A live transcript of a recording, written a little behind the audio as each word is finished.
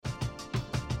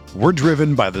We're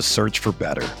driven by the search for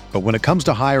better. But when it comes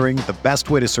to hiring, the best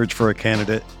way to search for a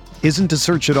candidate isn't to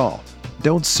search at all.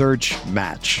 Don't search,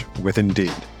 match with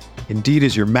Indeed. Indeed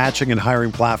is your matching and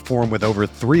hiring platform with over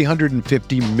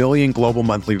 350 million global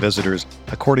monthly visitors,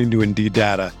 according to Indeed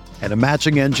data, and a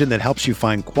matching engine that helps you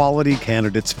find quality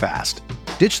candidates fast.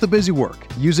 Ditch the busy work.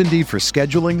 Use Indeed for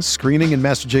scheduling, screening, and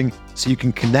messaging so you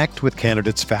can connect with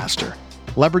candidates faster.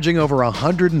 Leveraging over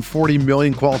 140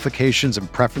 million qualifications and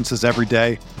preferences every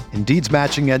day, Indeed's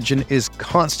matching engine is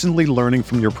constantly learning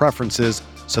from your preferences,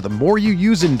 so the more you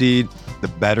use Indeed, the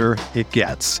better it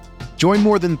gets. Join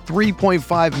more than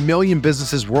 3.5 million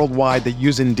businesses worldwide that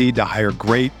use Indeed to hire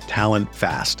great talent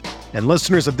fast. And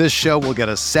listeners of this show will get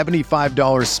a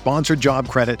 $75 sponsored job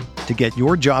credit to get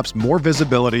your jobs more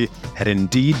visibility at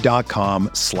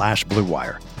Indeed.com/Blue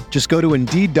Wire. Just go to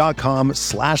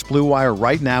Indeed.com/Blue Wire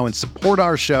right now and support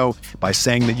our show by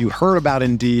saying that you heard about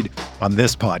Indeed on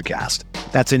this podcast.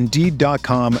 That's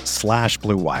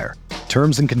Indeed.com/Blue Wire.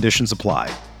 Terms and conditions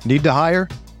apply. Need to hire?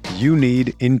 You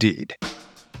need Indeed.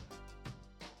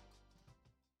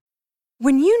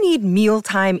 When you need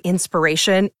mealtime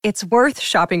inspiration, it's worth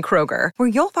shopping Kroger, where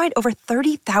you'll find over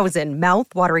 30,000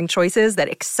 mouth-watering choices that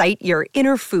excite your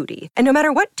inner foodie. And no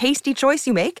matter what tasty choice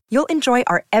you make, you'll enjoy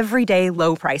our everyday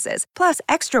low prices, plus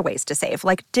extra ways to save,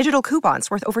 like digital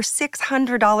coupons worth over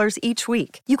 $600 each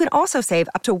week. You can also save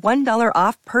up to $1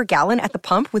 off per gallon at the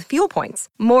pump with fuel points.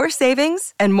 More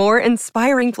savings and more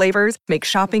inspiring flavors make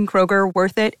shopping Kroger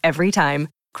worth it every time.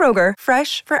 Kroger,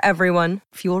 fresh for everyone.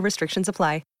 Fuel restrictions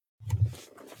apply.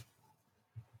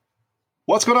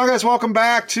 What's going on, guys? Welcome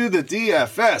back to the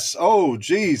DFS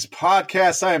OGs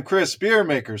podcast. I am Chris,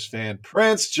 Beermakers fan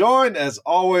Prince, joined as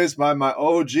always by my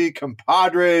OG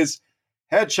compadres,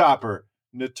 Head Chopper,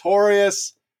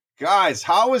 Notorious. Guys,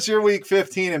 how was your week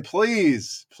 15? And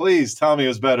please tell me it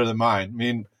was better than mine. I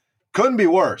mean, couldn't be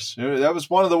worse. That was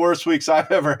one of the worst weeks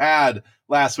I've ever had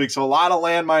last week. So a lot of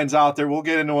landmines out there. We'll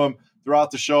get into them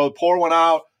throughout the show. Pour one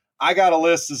out. I got a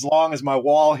list as long as my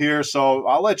wall here, so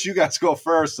I'll let you guys go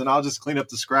first, and I'll just clean up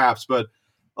the scraps. But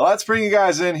let's bring you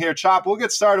guys in here. Chop, we'll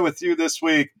get started with you this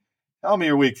week. Tell me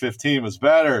your week 15 was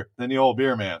better than the old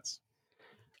beer man's.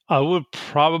 I would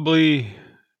probably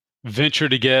venture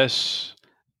to guess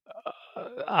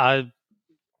I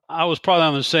was probably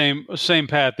on the same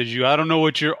path as you. I don't know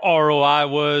what your ROI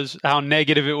was, how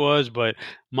negative it was, but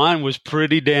mine was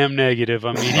pretty damn negative.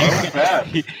 I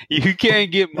mean, you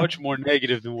can't get much more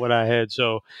negative than what I had.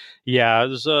 So, yeah, it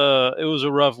was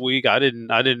a rough week. I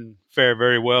didn't fare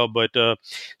very well, but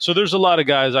so there's a lot of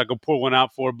guys I could pour one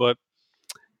out for, but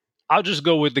I'll just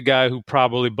go with the guy who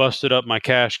probably busted up my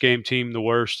cash game team the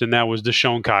worst, and that was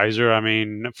DeShone Kizer. I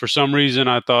mean, for some reason,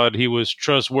 I thought he was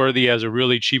trustworthy as a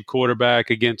really cheap quarterback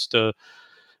against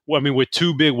with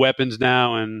two big weapons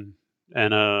now, and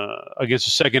against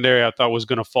a secondary I thought was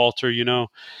going to falter,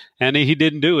 and he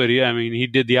didn't do it. He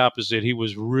did the opposite. He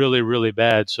was really, really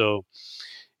bad. So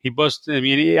he busted.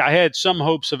 I had some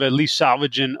hopes of at least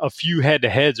salvaging a few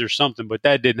head-to-heads or something, but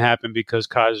that didn't happen because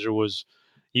Kizer was.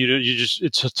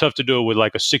 It's tough to do it with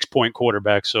like a 6-point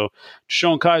quarterback. So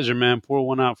DeShone Kizer, man, pour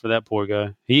one out for that poor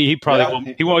guy. He probably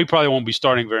won't be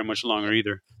starting very much longer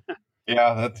either.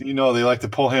 Yeah, they like to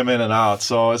pull him in and out.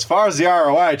 So as far as the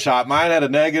ROI, Chop, mine had a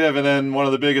negative, and then one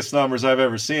of the biggest numbers I've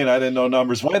ever seen. I didn't know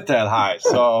numbers went that high.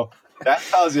 So that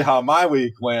tells you how my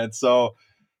week went. So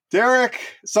Derek,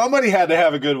 somebody had to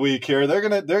have a good week here. They're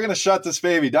gonna shut this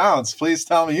baby down. So please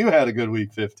tell me you had a good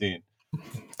week 15.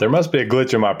 There must be a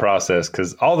glitch in my process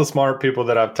because all the smart people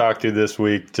that I've talked to this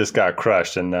week just got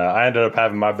crushed, and I ended up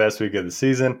having my best week of the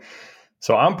season.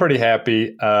 So I'm pretty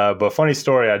happy. But funny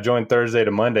story, I joined Thursday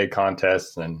to Monday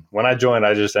contests, and when I joined,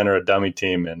 I just enter a dummy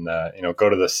team and go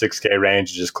to the 6K range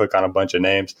and just click on a bunch of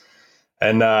names.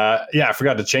 And I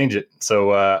forgot to change it.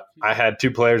 So I had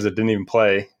two players that didn't even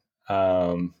play,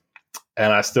 and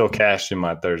I still cashed in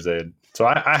my Thursday. So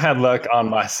I had luck on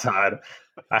my side.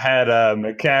 I had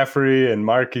McCaffrey and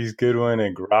Marquise Goodwin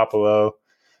and Garoppolo.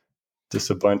 Just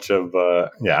a bunch of I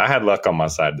had luck on my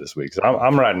side this week. So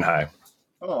I'm riding high.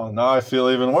 Oh, now I feel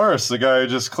even worse. The guy who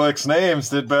just clicks names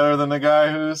did better than the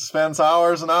guy who spends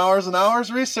hours and hours and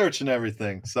hours researching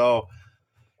everything. So,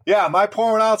 yeah, my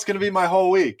pouring out's going to be my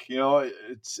whole week. It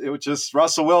was just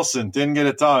Russell Wilson didn't get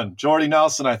it done. Jordy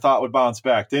Nelson I thought would bounce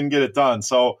back, didn't get it done.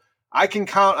 So I can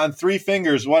count on 3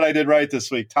 fingers what I did right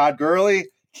this week. Todd Gurley,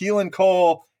 Keelan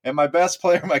Cole, and my best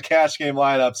player in my cash game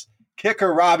lineups,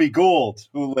 kicker Robbie Gould,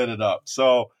 who lit it up.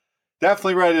 So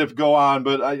definitely ready to go on.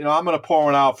 But, I'm going to pour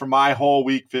one out for my whole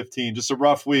week 15. Just a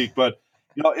rough week. But,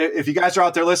 if you guys are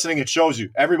out there listening, it shows you.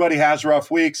 Everybody has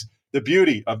rough weeks. The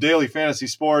beauty of daily fantasy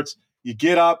sports, you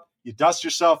get up, you dust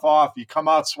yourself off, you come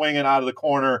out swinging out of the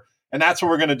corner, and that's what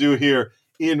we're going to do here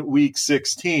in Week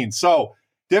 16. So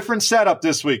different setup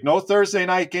this week. No Thursday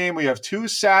night game. We have 2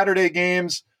 Saturday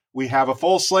games. We have a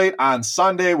full slate on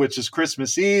Sunday, which is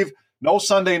Christmas Eve. No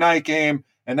Sunday night game.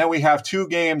 And then we have 2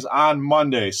 games on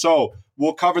Monday. So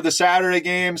we'll cover the Saturday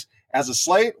games as a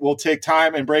slate. We'll take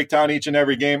time and break down each and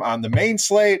every game on the main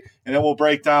slate, and then we'll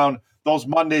break down those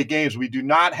Monday games. We do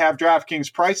not have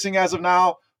DraftKings pricing as of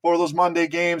now for those Monday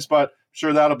games, but I'm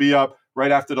sure that'll be up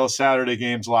right after those Saturday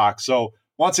games lock. So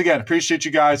once again, appreciate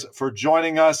you guys for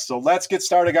joining us. So let's get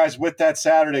started, guys, with that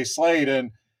Saturday slate,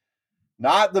 and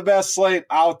not the best slate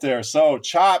out there. So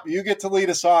Chop, you get to lead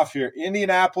us off here.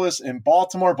 Indianapolis and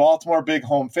Baltimore. Baltimore big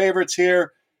home favorites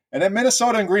here. And then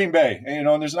Minnesota and Green Bay. And,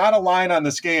 and there's not a line on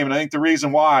this game, and I think the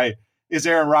reason why is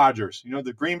Aaron Rodgers.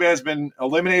 The Green Bay has been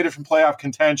eliminated from playoff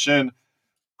contention.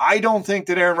 I don't think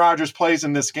that Aaron Rodgers plays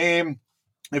in this game.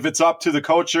 If it's up to the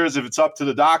coaches, if it's up to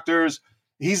the doctors,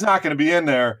 he's not going to be in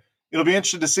there. It'll be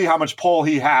interesting to see how much pull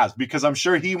he has, because I'm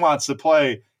sure he wants to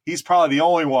play. He's probably the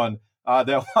only one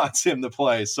that wants him to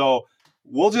play. So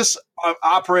we'll just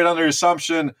operate under the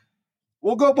assumption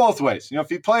we'll go both ways. If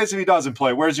he plays, if he doesn't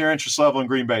play, where's your interest level in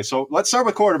Green Bay? So let's start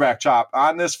with quarterback, Chop.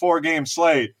 On this 4-game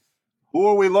slate, who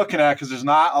are we looking at? Because there's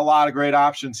not a lot of great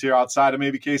options here outside of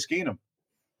maybe Case Keenum.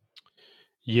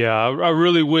 Yeah, I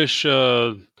really wish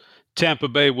Tampa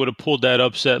Bay would have pulled that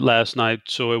upset last night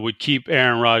so it would keep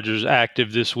Aaron Rodgers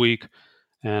active this week.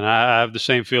 And I have the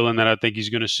same feeling that I think he's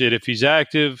going to sit. If he's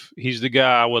active, he's the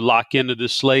guy I would lock into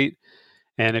this slate.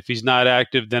 And if he's not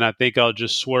active, then I think I'll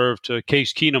just swerve to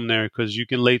Case Keenum there, because you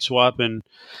can late swap. And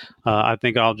I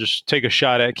think I'll just take a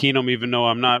shot at Keenum, even though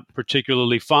I'm not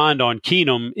particularly fond on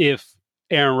Keenum. If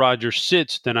Aaron Rodgers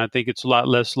sits, then I think it's a lot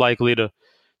less likely to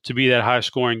be that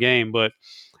high-scoring game. But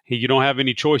you don't have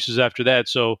any choices after that.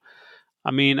 So,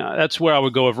 that's where I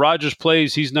would go. If Rodgers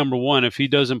plays, he's number one. If he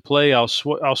doesn't play, I'll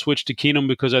switch to Keenum,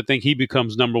 because I think he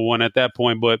becomes number one at that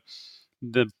point. But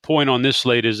the point on this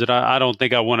slate is that I don't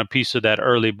think I want a piece of that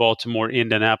early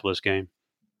Baltimore-Indianapolis game.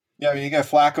 Yeah, you got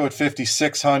Flacco at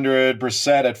 5,600,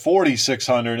 Brissett at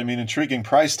 4,600. Intriguing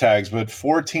price tags, but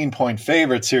 14-point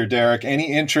favorites here, Derek.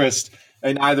 Any interest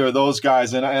in either of those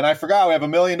guys? And I forgot we have $1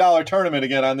 million tournament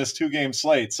again on this 2-game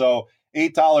slate. So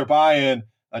 $8 buy-in.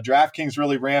 DraftKings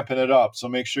really ramping it up. So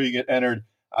make sure you get entered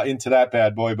into that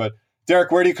bad boy. But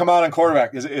Derek, where do you come out on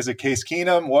quarterback? Is it Case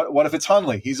Keenum? What if it's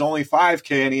Hundley? He's only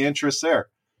 $5K. Any interest there?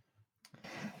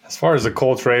 As far as the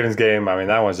Colts-Ravens game,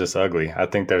 that one's just ugly. I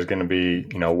think there's going to be,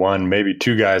 1, maybe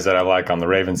 2 guys that I like on the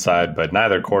Ravens side, but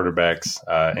neither quarterback's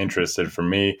interested for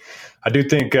me. I do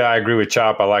think I agree with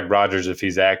Chop. I like Rodgers if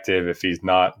he's active. If he's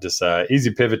not, just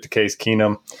easy pivot to Case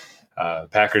Keenum.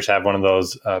 Packers have one of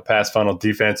those pass funnel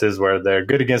defenses where they're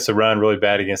good against the run, really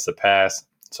bad against the pass.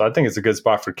 So I think it's a good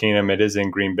spot for Keenum. It is in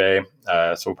Green Bay,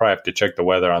 so we'll probably have to check the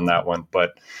weather on that one.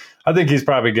 But I think he's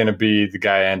probably going to be the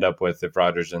guy I end up with if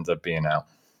Rodgers ends up being out.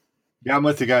 Yeah, I'm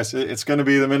with you guys. It's going to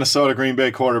be the Minnesota Green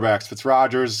Bay quarterbacks. If it's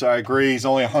Rodgers, I agree. He's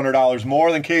only $100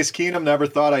 more than Case Keenum. Never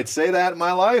thought I'd say that in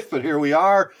my life, but here we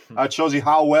are. It shows you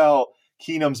how well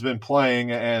Keenum's been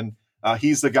playing, and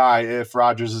he's the guy if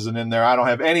Rodgers isn't in there. I don't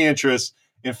have any interest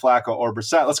in Flacco or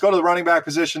Brissett. Let's go to the running back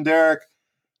position, Derek.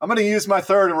 I'm going to use my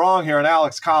third and wrong here on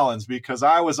Alex Collins, because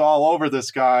I was all over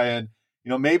this guy, and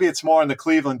maybe it's more in the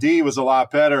Cleveland D was a lot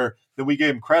better than we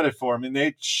gave him credit for.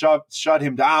 They shut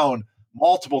him down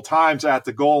multiple times at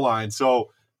the goal line.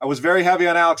 So I was very heavy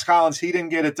on Alex Collins. He didn't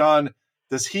get it done.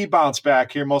 Does he bounce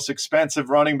back here? Most expensive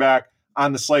running back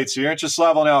on the slate. So your interest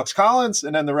level in Alex Collins,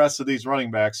 and then the rest of these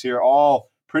running backs here, all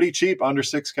pretty cheap, under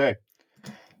 $6K.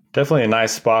 Definitely a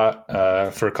nice spot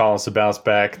for Collins to bounce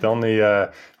back. The only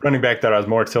running back that I was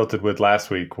more tilted with last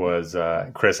week was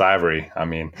Chris Ivory.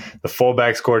 The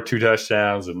fullback scored 2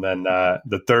 touchdowns, and then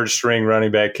the third string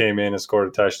running back came in and scored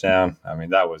a touchdown.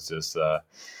 That was just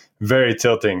very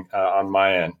tilting on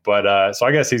my end. But so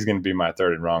I guess he's going to be my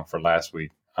third and wrong for last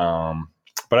week.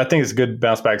 But I think it's a good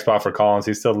bounce back spot for Collins.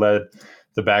 He still led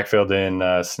the backfield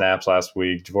in snaps last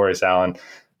week. Javorius Allen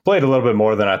played a little bit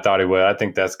more than I thought he would. I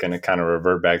think that's going to kind of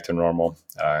revert back to normal.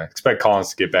 Expect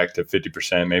Collins to get back to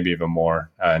 50%, maybe even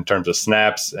more in terms of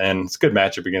snaps. And it's a good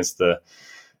matchup against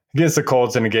the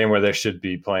Colts in a game where they should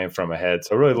be playing from ahead.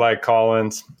 So I really like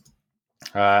Collins.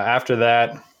 After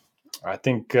that, I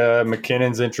think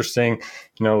McKinnon's interesting.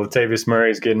 Latavius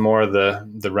Murray's getting more of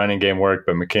the running game work,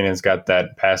 but McKinnon's got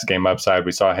that pass game upside.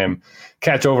 We saw him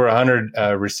catch over 100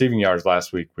 receiving yards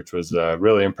last week, which was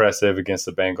really impressive against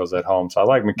the Bengals at home. So I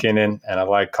like McKinnon and I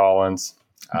like Collins.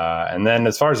 And then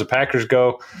as far as the Packers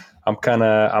go, I'm going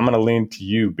to lean to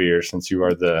you, Beer, since you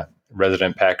are the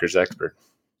resident Packers expert.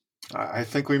 I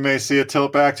think we may see a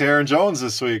tilt back to Aaron Jones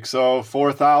this week. So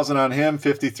 4,000 on him,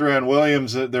 53 on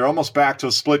Williams. They're almost back to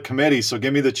a split committee. So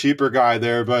give me the cheaper guy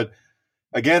there. But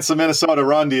against the Minnesota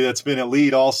run D that's been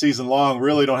elite all season long,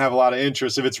 really don't have a lot of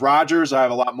interest. If it's Rodgers, I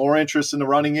have a lot more interest in the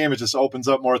running game. It just opens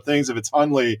up more things. If it's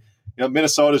Hundley,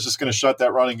 Minnesota's just going to shut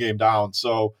that running game down.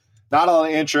 So not a lot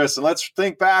of interest. And let's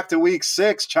think back to week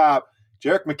 6, Chop.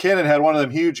 Jerick McKinnon had one of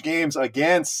them huge games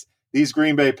against these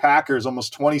Green Bay Packers,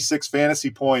 almost 26 fantasy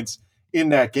points in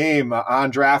that game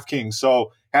on DraftKings.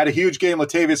 So had a huge game.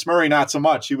 Latavius Murray, not so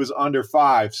much. He was under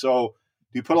 5. So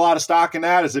do you put a lot of stock in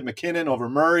that? Is it McKinnon over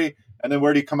Murray? And then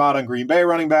where do you come out on Green Bay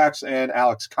running backs and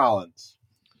Alex Collins?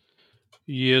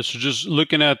 Yeah, so just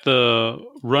looking at the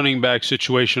running back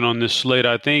situation on this slate,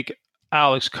 I think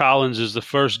Alex Collins is the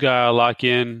first guy I lock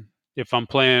in if I'm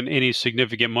playing any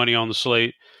significant money on the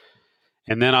slate.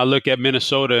 And then I look at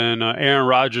Minnesota, and Aaron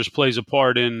Rodgers plays a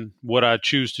part in what I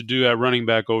choose to do at running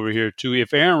back over here, too.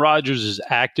 If Aaron Rodgers is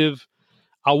active,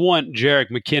 I want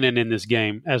Jerick McKinnon in this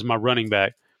game as my running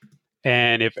back.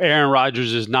 And if Aaron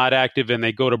Rodgers is not active and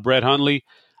they go to Brett Hundley,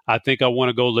 I think I want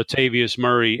to go Latavius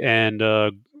Murray and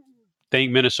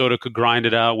think Minnesota could grind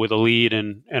it out with a lead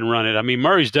and run it. I mean,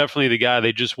 Murray's definitely the guy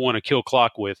they just want to kill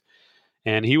clock with.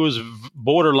 And he was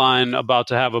borderline about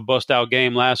to have a bust-out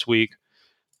game last week.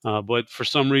 But for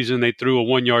some reason, they threw a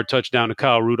 1-yard touchdown to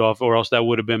Kyle Rudolph, or else that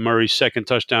would have been Murray's second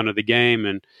touchdown of the game.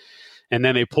 And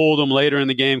then they pulled him later in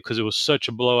the game because it was such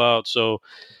a blowout. So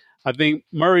I think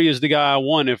Murray is the guy I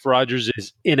want if Rodgers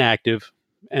is inactive,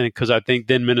 and because I think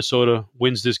then Minnesota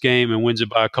wins this game and wins it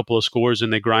by a couple of scores,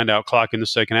 and they grind out clock in the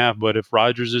second half. But if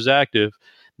Rodgers is active,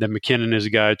 then McKinnon is a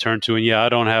guy I turn to. And yeah, I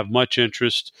don't have much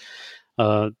interest,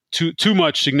 too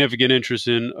much significant interest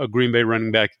in a Green Bay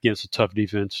running back against a tough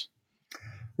defense.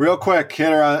 Real quick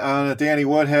hitter on a Danny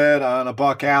Woodhead, on a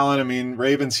Buck Allen. I mean,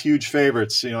 Ravens huge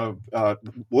favorites.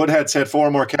 Woodhead's had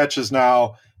 4 more catches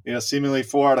now. Seemingly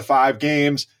 4 out of 5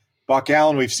 games. Buck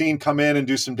Allen, we've seen come in and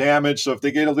do some damage. So if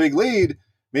they get a big lead,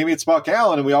 maybe it's Buck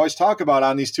Allen. And we always talk about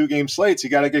on these 2-game slates, you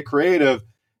got to get creative.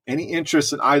 Any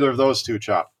interest in either of those two,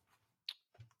 Chop?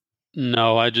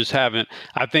 No, I just haven't.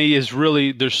 I think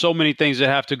there's so many things that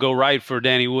have to go right for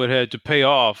Danny Woodhead to pay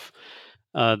off.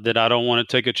 That I don't want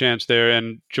to take a chance there.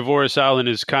 And Javorius Allen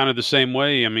is kind of the same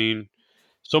way. I mean,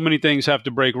 so many things have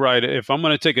to break right. If I'm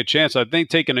going to take a chance, I think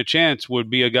taking a chance would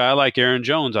be a guy like Aaron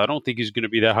Jones. I don't think he's going to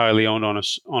be that highly owned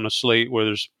on a slate where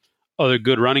there's other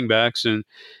good running backs, and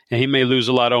he may lose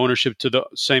a lot of ownership to the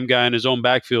same guy in his own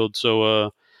backfield.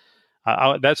 So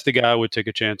that's the guy I would take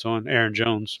a chance on, Aaron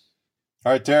Jones.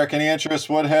 All right, Derek, any interest?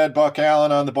 Woodhead, Buck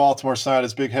Allen on the Baltimore side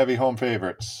as big, heavy home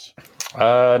favorites?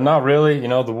 Not really.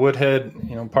 The Woodhead,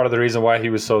 part of the reason why he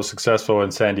was so successful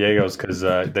in San Diego is because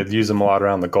they'd use him a lot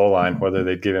around the goal line, whether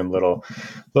they'd give him little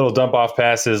dump off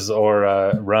passes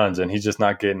or runs, and he's just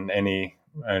not getting any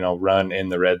run in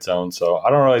the red zone. So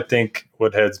I don't really think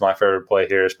Woodhead's my favorite play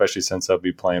here, especially since they'll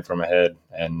be playing from ahead.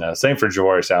 And same for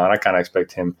Javorius Allen. I kind of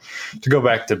expect him to go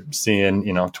back to seeing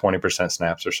 20%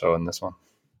 snaps or so in this one.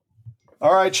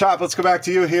 All right, Chop, let's go back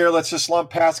to you here. Let's just lump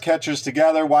pass catchers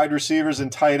together, wide receivers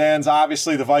and tight ends.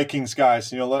 Obviously, the Vikings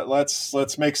guys,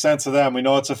 let's make sense of them. We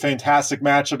know it's a fantastic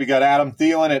matchup. You got Adam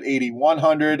Thielen at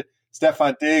 8,100.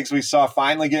 Stephon Diggs, we saw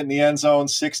finally get in the end zone,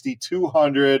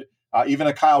 6,200. Even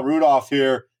a Kyle Rudolph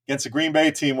here against a Green Bay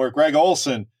team where Greg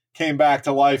Olsen came back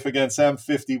to life against them,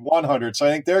 5,100. So I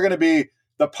think they're going to be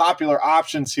the popular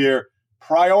options here.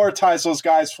 Prioritize those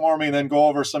guys for me and then go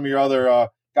over some of your other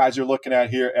guys you're looking at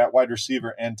here at wide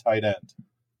receiver and tight end.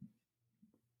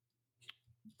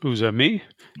 Who's that, me?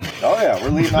 Oh, yeah, we're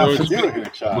leading off with you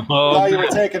here, Sean. I thought you were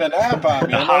taking a nap on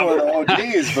me. I know we're the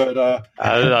OGs, but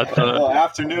I thought a little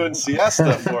afternoon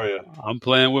siesta for you. I'm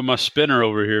playing with my spinner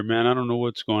over here, man. I don't know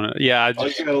what's going on. Yeah, you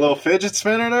got a little fidget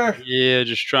spinner there? Yeah,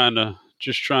 just trying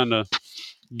to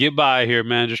get by here,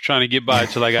 man. Just trying to get by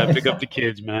till I got to pick up the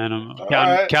kids, man.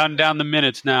 I'm counting down the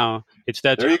minutes now. It's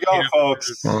that. There you go, folks.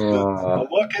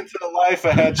 Look into the life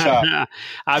ahead, Chop.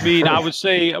 I mean, I would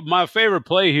say my favorite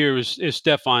play here is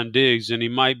Stephon Diggs, and he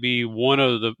might be one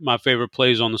of my favorite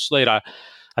plays on the slate. I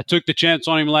took the chance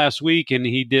on him last week, and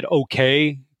he did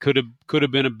okay. Could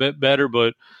have been a bit better,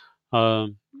 but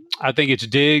I think it's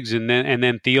Diggs and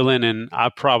then Thielen, and I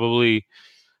probably.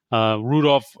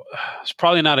 Rudolph is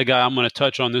probably not a guy I'm going to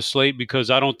touch on this slate because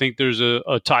I don't think there's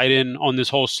a tight end on this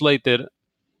whole slate that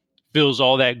feels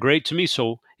all that great to me.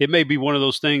 So it may be one of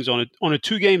those things on a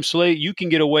 2-game slate. You can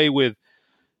get away with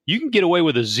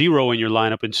a 0 in your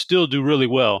lineup and still do really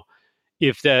well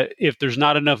if there's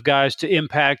not enough guys to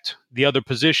impact the other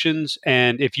positions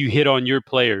and if you hit on your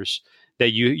players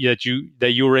that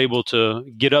you were able to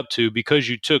get up to because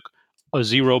you took a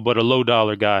zero, but a low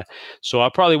dollar guy. So I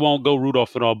probably won't go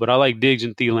Rudolph at all, but I like Diggs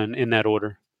and Thielen in that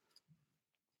order.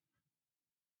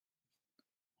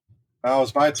 Now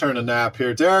it's my turn to nap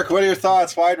here. Derek, what are your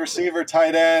thoughts? Wide receiver,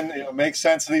 tight end. Makes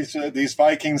sense to these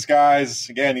Vikings guys.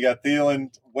 Again, you got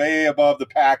Thielen way above the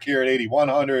pack here at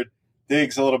 8,100.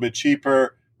 Diggs a little bit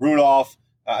cheaper. Rudolph,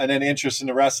 and then interest in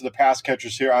the rest of the pass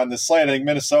catchers here on this slate. I think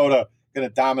Minnesota going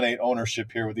to dominate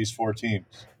ownership here with these 4 teams.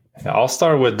 I'll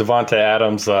start with Devontae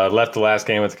Adams. Left the last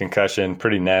game with a concussion,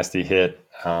 pretty nasty hit.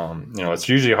 It's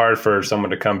usually hard for someone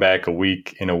to come back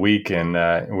in a week,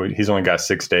 and he's only got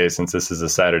 6 days since this is a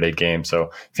Saturday game.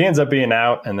 So if he ends up being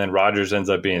out and then Rodgers ends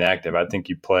up being active, I think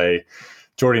you play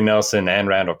Jordy Nelson and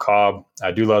Randall Cobb.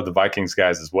 I do love the Vikings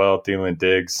guys as well. Thielen,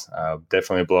 Diggs,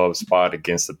 definitely a blow-up spot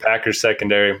against the Packers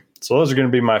secondary. So those are going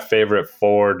to be my favorite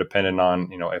 4, depending on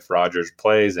if Rodgers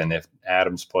plays and if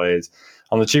Adams plays.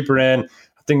 On the cheaper end,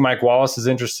 I think Mike Wallace is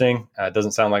interesting. It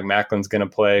doesn't sound like Macklin's going to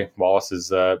play. Wallace has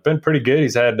been pretty good.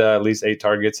 He's had at least 8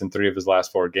 targets in 3 of his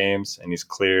last 4 games, and he's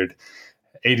cleared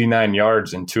 89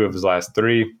 yards in 2 of his last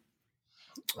 3.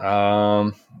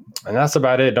 And that's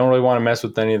about it. Don't really want to mess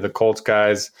with any of the Colts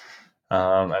guys.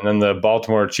 And then the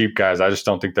Baltimore cheap guys, I just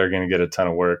don't think they're going to get a ton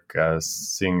of work,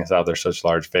 seeing as how they're such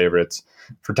large favorites.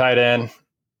 For tight end,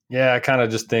 yeah, I kind of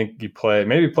just think you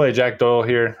maybe play Jack Doyle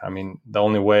here. I mean, the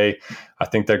only way I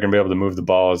think they're going to be able to move the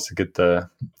ball is to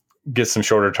get some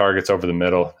shorter targets over the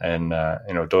middle. And,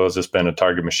 Doyle's just been a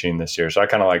target machine this year. So I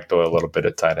kind of like Doyle a little bit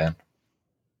at tight end.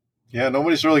 Yeah,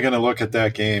 nobody's really going to look at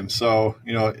that game. So,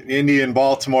 Indy and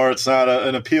Baltimore, it's not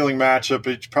an appealing matchup,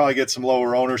 but you probably get some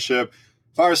lower ownership.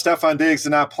 As far as Stephon Diggs did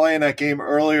not play in that game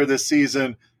earlier this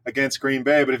season against Green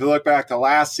Bay, but if you look back to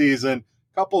last season,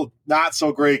 a couple not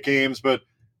so great games, but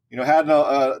had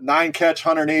a 9-catch,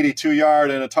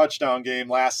 182-yard and a touchdown game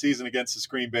last season against this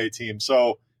Green Bay team.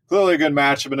 So clearly a good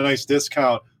matchup and a nice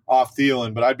discount off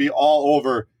Thielen. But I'd be all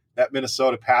over that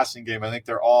Minnesota passing game. I think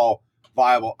they're all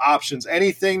viable options.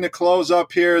 Anything to close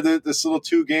up here, this little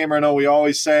 2-gamer? I know we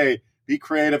always say be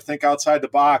creative, think outside the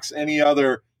box. Any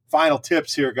other final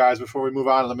tips here, guys, before we move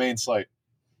on to the main slate?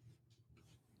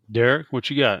 Derek, what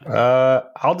you got?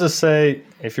 I'll just say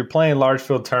if you're playing large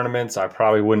field tournaments, I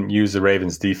probably wouldn't use the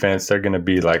Ravens defense. They're going to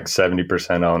be like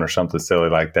 70% owned or something silly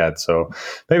like that. So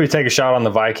maybe take a shot on the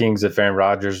Vikings if Aaron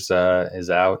Rodgers is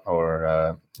out,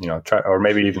 or try, or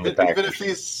maybe even the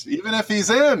Packers. Even if he's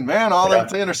in, man, all the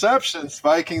interceptions,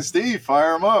 Vikings D,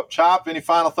 fire him up. Chop, any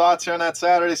final thoughts here on that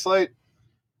Saturday slate?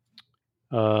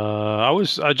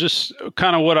 I just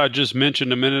kind of what I just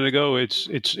mentioned a minute ago.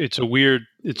 It's a weird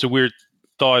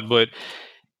thought, but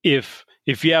if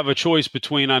you have a choice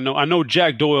between, I know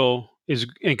Jack Doyle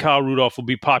and Kyle Rudolph will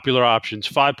be popular options,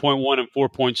 5.1 and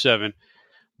 4.7.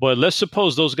 But let's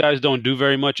suppose those guys don't do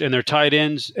very much, and their tight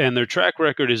ends and their track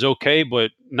record is okay,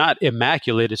 but not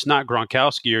immaculate. It's not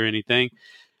Gronkowski or anything.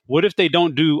 What if they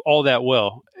don't do all that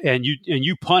well, and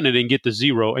you punt it and get the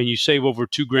 0, and you save over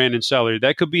 $2,000 in salary?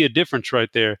 That could be a difference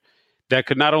right there. That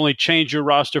could not only change your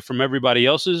roster from everybody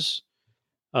else's,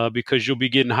 because you'll be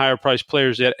getting higher priced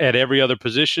players at every other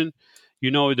position.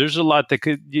 There's a lot that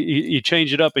could you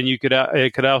change it up, and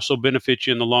it could also benefit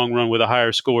you in the long run with a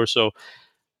higher score. So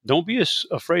don't be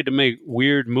afraid to make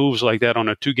weird moves like that on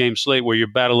a 2-game slate where you're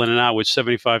battling it out with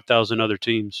 75,000 other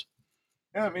teams.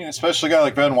 Yeah, especially a guy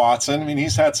like Ben Watson.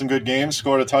 He's had some good games,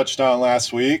 scored a touchdown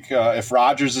last week. If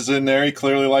Rodgers is in there, he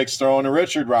clearly likes throwing to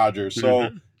Richard Rodgers. So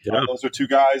those are 2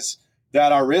 guys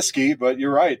that are risky, but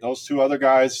you're right. Those 2 other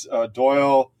guys,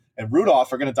 Doyle and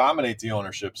Rudolph, are going to dominate the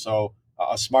ownership. So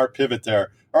a smart pivot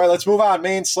there. All right, let's move on.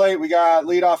 Main slate, we got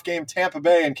leadoff game Tampa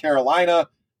Bay and Carolina.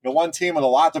 One team with a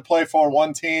lot to play for.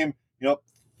 One team,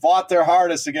 fought their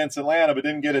hardest against Atlanta but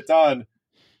didn't get it done.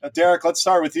 Derek, let's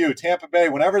start with you. Tampa Bay,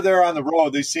 whenever they're on the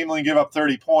road, they seemingly give up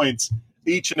 30 points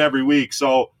each and every week.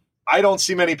 So I don't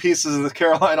see many pieces of the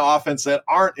Carolina offense that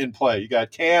aren't in play. You got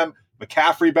Cam,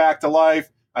 McCaffrey back to life.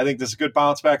 I think this is a good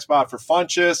bounce back spot for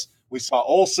Funchess. We saw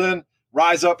Olsen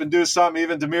rise up and do something.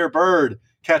 Even Damiere Byrd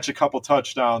catch a couple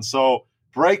touchdowns. So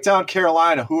break down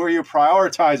Carolina. Who are you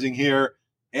prioritizing here?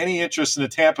 Any interest in the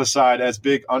Tampa side as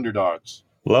big underdogs?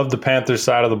 Love the Panthers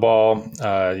side of the ball.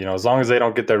 As long as they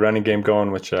don't get their running game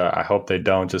going, which I hope they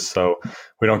don't, just so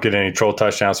we don't get any troll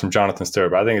touchdowns from Jonathan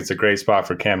Stewart. But I think it's a great spot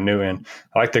for Cam Newton.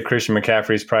 I like that Christian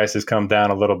McCaffrey's price has come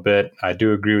down a little bit. I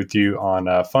do agree with you on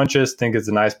Funchess. Think it's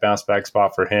a nice bounce back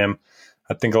spot for him.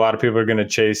 I think a lot of people are going to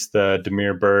chase the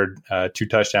Damiere Byrd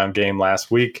 2-touchdown game last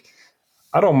week.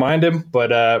 I don't mind him,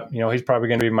 but he's probably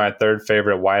going to be my third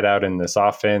favorite wideout in this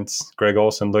offense. Greg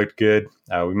Olsen looked good.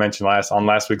 We mentioned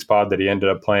last week's pod that he ended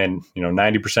up playing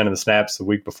 90% of the snaps the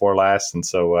week before last, and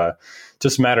so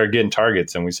just a matter of getting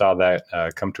targets, and we saw that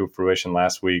come to fruition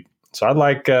last week. So I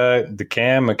like the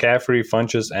Cam, McCaffrey,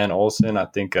 Funchess, and Olsen. I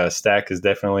think Stack is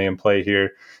definitely in play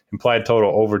here. Implied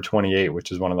total over 28,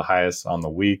 which is one of the highest on the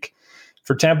week.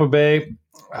 For Tampa Bay,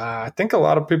 I think a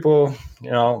lot of people,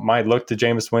 might look to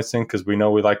Jameis Winston because we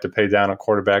know we like to pay down a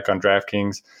quarterback on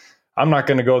DraftKings. I'm not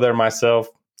going to go there myself.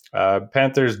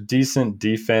 Panthers, decent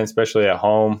defense, especially at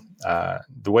home.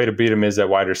 The way to beat them is at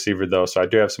wide receiver, though, so I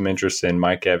do have some interest in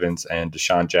Mike Evans and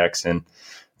Deshaun Jackson.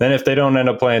 Then if they don't end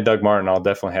up playing Doug Martin, I'll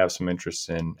definitely have some interest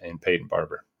in Peyton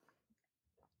Barber.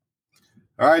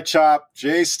 All right, Chop.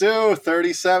 Jay Stu,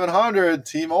 3,700,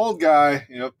 team old guy,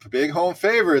 big home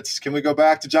favorites. Can we go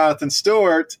back to Jonathan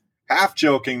Stewart? Half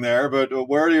joking there, but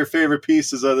where are your favorite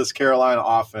pieces of this Carolina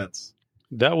offense?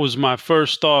 That was my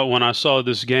first thought when I saw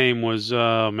this game was,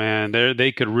 man,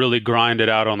 they could really grind it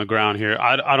out on the ground here.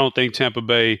 I don't think Tampa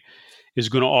Bay is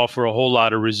going to offer a whole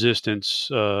lot of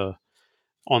resistance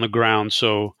on the ground,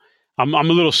 so I'm a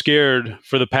little scared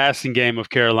for the passing game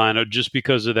of Carolina just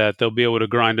because of that. They'll be able to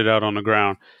grind it out on the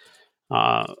ground.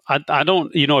 I don't,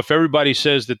 if everybody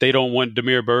says that they don't want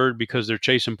Damiere Byrd because they're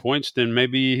chasing points, then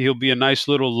maybe he'll be a nice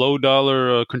little low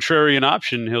dollar contrarian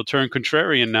option. He'll turn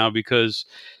contrarian now because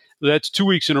that's 2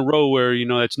 weeks in a row where,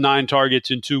 that's 9 targets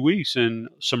in 2 weeks and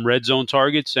some red zone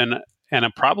targets. And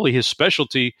probably his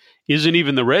specialty isn't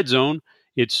even the red zone.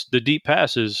 It's the deep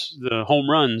passes, the home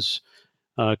runs.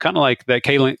 Kind of like that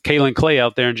Kalen Clay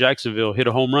out there in Jacksonville hit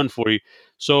a home run for you.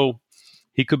 So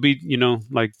he could be,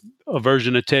 like a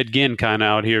version of Ted Ginn kind of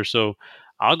out here. So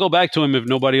I'll go back to him if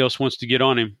nobody else wants to get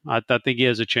on him. I think he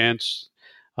has a chance.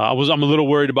 I'm a little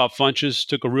worried about Funchess.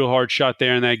 Took a real hard shot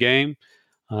there in that game.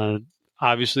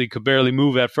 Obviously could barely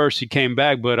move at first. He came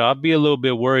back, but I'll be a little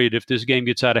bit worried if this game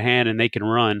gets out of hand and they can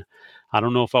run. I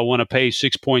don't know if I want to pay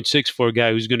 6.6 for a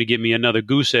guy who's going to give me another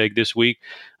goose egg this week.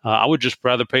 I would just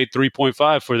rather pay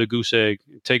 3.5 for the goose egg,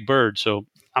 take Bird. So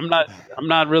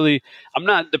the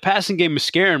passing game is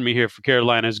scaring me here for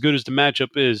Carolina. As good as the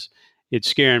matchup is, it's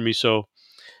scaring me. So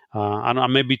I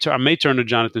may turn to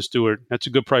Jonathan Stewart. That's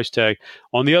a good price tag.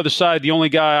 On the other side, the only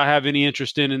guy I have any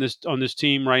interest in on this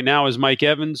team right now is Mike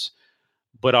Evans,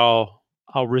 but I'll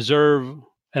reserve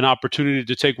an opportunity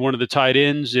to take one of the tight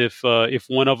ends if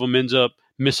one of them ends up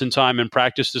missing time in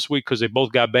practice this week because they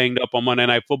both got banged up on Monday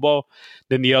Night Football,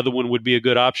 then the other one would be a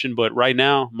good option. But right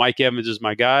now, Mike Evans is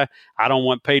my guy. I don't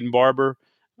want Peyton Barber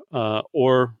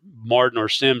or Martin or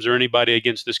Sims or anybody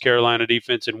against this Carolina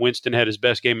defense, and Winston had his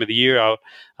best game of the year.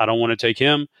 I don't want to take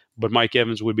him, but Mike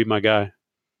Evans would be my guy.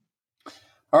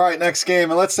 All right, next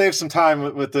game, and let's save some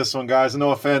time with this one, guys.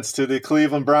 No offense to the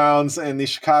Cleveland Browns and the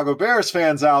Chicago Bears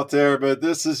fans out there, but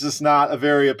this is just not a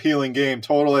very appealing game.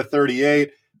 Total at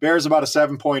 38. Bears about a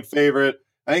 7-point favorite.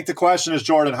 I think the question is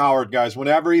Jordan Howard, guys.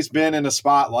 Whenever he's been in a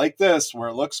spot like this where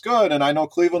it looks good, and I know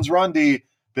Cleveland's run D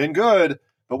been good,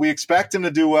 but we expect him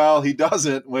to do well. He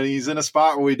doesn't. When he's in a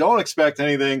spot where we don't expect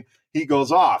anything, he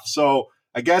goes off. So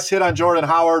I guess hit on Jordan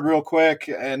Howard real quick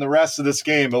and the rest of this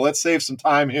game, but let's save some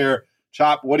time here.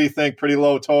 Chop, what do you think? Pretty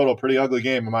low total, pretty ugly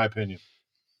game in my opinion.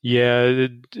 Yeah,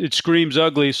 it screams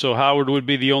ugly, so Howard would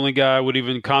be the only guy I would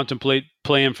even contemplate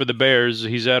playing for the Bears.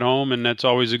 He's at home, and that's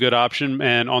always a good option.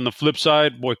 And on the flip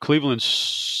side, boy, Cleveland's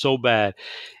so bad.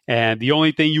 And the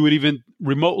only thing you would even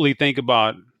remotely think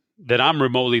about that I'm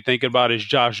remotely thinking about is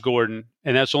Josh Gordon,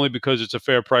 and that's only because it's a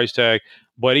fair price tag.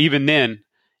 But even then,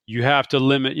 you have to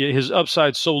limit – his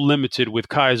upside's so limited with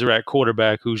Kaiser at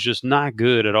quarterback, who's just not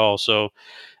good at all. So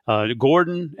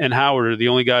Gordon and Howard are the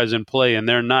only guys in play, and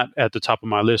they're not at the top of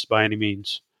my list by any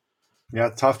means. Yeah,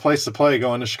 tough place to play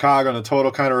going to Chicago, and the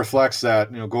total kind of reflects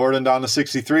that. Gordon down to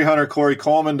 6,300, Corey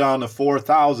Coleman down to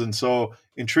 4,000. So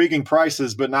intriguing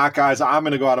prices, but not guys I'm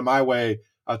going to go out of my way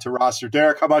to roster.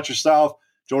 Derek, how about yourself?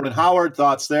 Jordan Howard,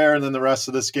 thoughts there, and then the rest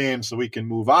of this game so we can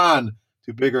move on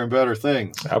to bigger and better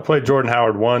things. I played Jordan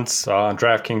Howard once on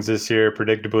DraftKings this year.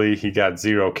 Predictably, he got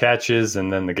 0 catches,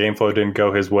 and then the game flow didn't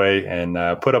go his way and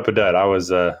put up a dud. I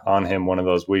was on him one of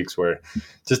those weeks where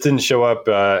just didn't show up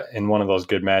in one of those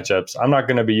good matchups. I'm not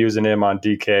going to be using him on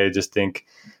DK. Just think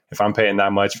if I'm paying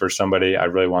that much for somebody, I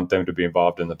really want them to be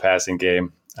involved in the passing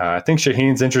game. I think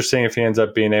Shaheen's interesting if he ends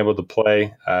up being able to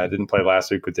play. Didn't play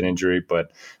last week with an injury,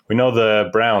 but we know the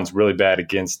Browns really bad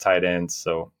against tight ends.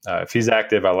 So if he's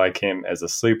active, I like him as a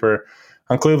sleeper.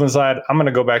 On Cleveland's side, I'm going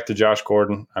to go back to Josh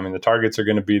Gordon. I mean, the targets are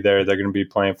going to be there. They're going to be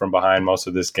playing from behind most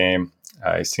of this game.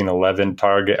 He's seen 11,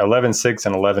 6,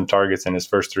 and 11 targets in his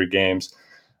first 3 games.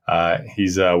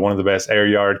 He's one of the best air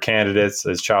yard candidates,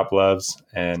 as Chop loves.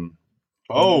 And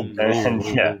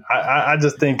yeah, I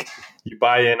just think you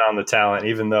buy in on the talent,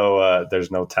 even though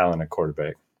there's no talent at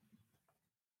quarterback.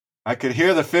 I could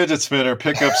hear the fidget spinner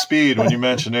pick up speed when you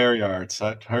mentioned air yards.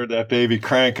 I heard that baby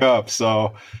crank up.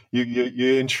 So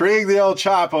you intrigue the old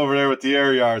Chop over there with the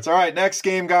air yards. All right, next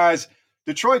game, guys.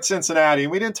 Detroit, Cincinnati.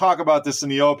 And we didn't talk about this in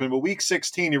the open, but week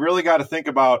 16, you really got to think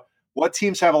about what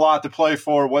teams have a lot to play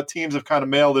for, what teams have kind of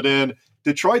mailed it in.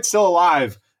 Detroit's still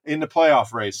alive in the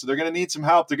playoff race, so they're going to need some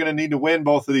help. They're going to need to win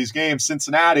both of these games.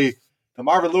 Cincinnati,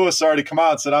 Marvin Lewis already come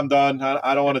out and said, I'm done.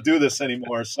 I don't want to do this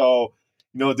anymore. So,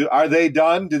 are they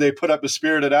done? Do they put up a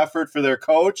spirited effort for their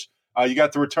coach? You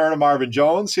got the return of Marvin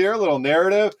Jones here, a little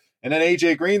narrative, and then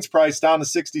A.J. Green's price down to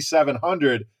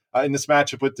 $6,700 in this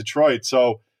matchup with Detroit.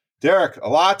 So, Derek, a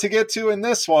lot to get to in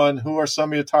this one. Who are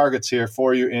some of your targets here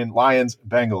for you in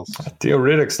Lions-Bengals? Theo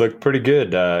Riddick's looked pretty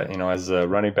good, as a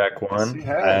running back one.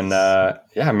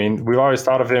 And, we've always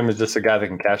thought of him as just a guy that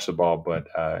can catch the ball. But,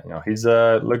 he's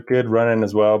looked good running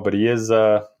as well. But he is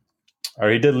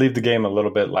he did leave the game a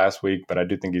little bit last week, but I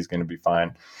do think he's going to be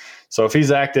fine. So if he's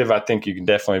active, I think you can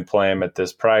definitely play him at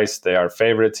this price. They are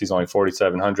favorites. He's only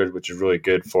 $4,700, which is really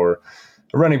good for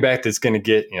a running back that's going to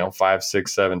get, 5,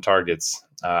 6, 7 targets.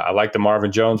 I like the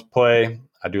Marvin Jones play.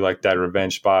 I do like that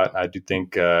revenge spot. I do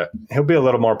think he'll be a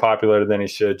little more popular than he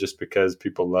should just because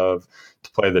people love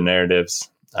to play the narratives.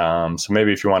 So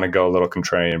maybe if you want to go a little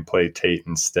contrarian, play Tate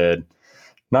instead.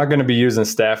 Not going to be using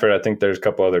Stafford. I think there's a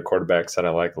couple other quarterbacks that I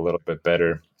like a little bit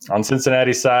better. On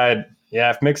Cincinnati side,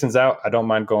 if Mixon's out, I don't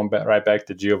mind going right back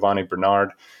to Giovanni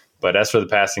Bernard. But as for the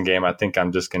passing game, I think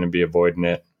I'm just going to be avoiding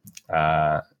it.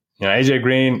 AJ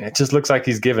Green, it just looks like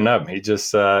he's given up. He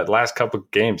just last couple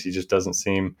of games, he just doesn't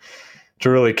seem to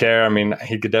really care. I mean,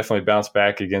 he could definitely bounce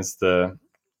back against the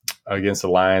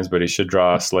Lions, but he should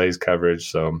draw Slay's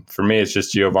coverage. So for me, it's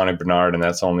just Giovanni Bernard, and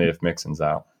that's only if Mixon's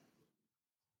out.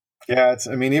 Yeah,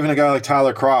 even a guy like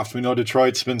Tyler Kroft, we know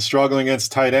Detroit's been struggling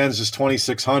against tight ends, just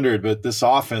 2,600, but this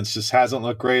offense just hasn't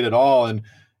looked great at all. And,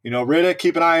 Riddick,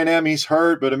 keep an eye on him. He's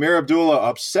hurt, but Amir Abdullah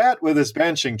upset with his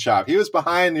benching Chop. He was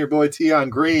behind your boy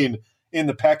Tion Green in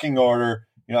the pecking order.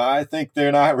 I think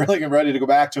they're not really ready to go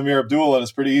back to Amir Abdullah, and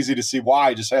it's pretty easy to see why.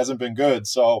 He just hasn't been good.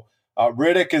 So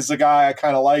Riddick is the guy I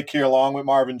kind of like here, along with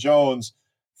Marvin Jones.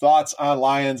 Thoughts on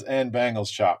Lions and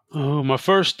Bengals, Chop? Oh, my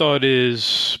first thought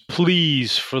is,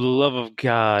 please, for the love of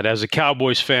God, as a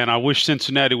Cowboys fan, I wish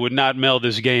Cincinnati would not mail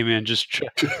this game in. Just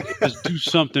do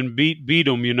something, beat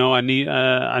them. I need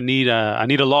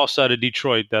a loss out of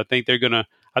Detroit. I think they're gonna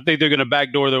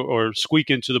backdoor or squeak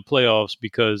into the playoffs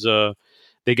because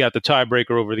they got the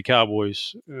tiebreaker over the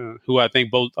Cowboys, who I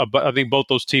think both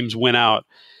those teams win out.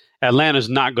 Atlanta's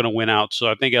not going to win out, so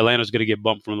I think Atlanta's going to get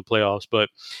bumped from the playoffs. But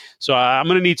so I'm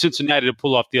going to need Cincinnati to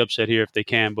pull off the upset here if they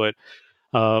can. But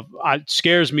it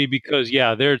scares me because,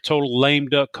 they're a total lame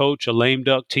duck coach, a lame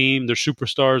duck team. Their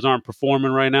superstars aren't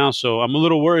performing right now, so I'm a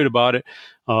little worried about it.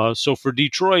 So for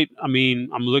Detroit, I'm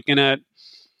looking at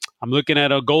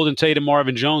a Golden Tate and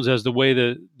Marvin Jones as the way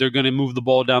that they're going to move the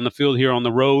ball down the field here on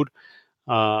the road.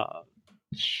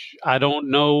 I don't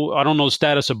know the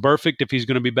status of Burfict, if he's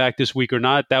going to be back this week or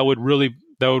not. That would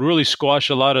really squash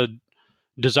a lot of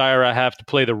desire I have to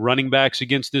play the running backs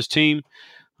against this team.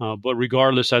 But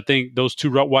regardless, I think those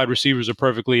two wide receivers are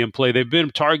perfectly in play. They've been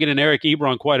targeting Eric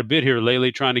Ebron quite a bit here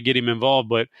lately, trying to get him involved.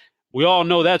 But we all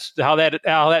know that's how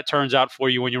that turns out for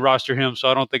you when you roster him. So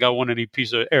I don't think I want any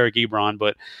piece of Eric Ebron.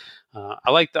 But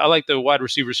I like the wide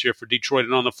receivers here for Detroit.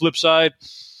 And on the flip side,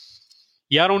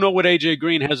 I don't know what A.J.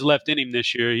 Green has left in him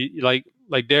this year. Like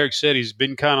Derek said, he's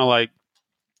been kind of like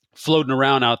floating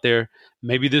around out there.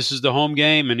 Maybe this is the home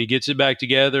game and he gets it back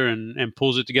together and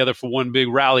pulls it together for one big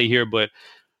rally here. But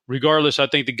regardless, I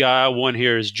think the guy I want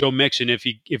here is Joe Mixon if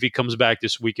he comes back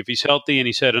this week. If he's healthy and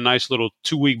he's had a nice little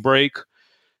 2-week break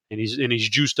and he's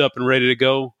juiced up and ready to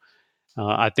go,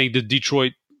 I think the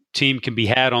Detroit team can be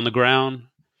had on the ground.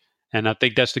 And I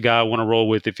think that's the guy I want to roll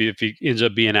with if he ends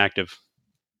up being active.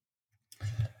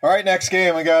 All right, next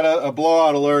game. We got a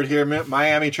blowout alert here.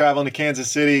 Miami traveling to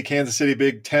Kansas City. Kansas City,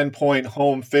 big 10-point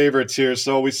home favorites here.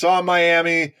 So we saw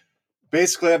Miami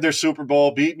basically have their Super Bowl,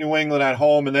 beat New England at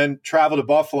home, and then travel to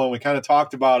Buffalo. And we kind of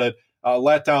talked about it,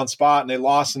 letdown spot, and they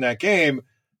lost in that game.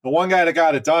 The one guy that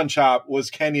got it done, Chop, was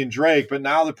Kenyon Drake, but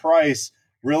now the price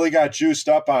really got juiced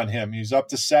up on him. He's up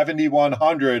to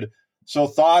 7,100. So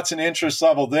thoughts and interest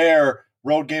level there,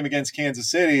 road game against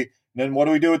Kansas City. And then what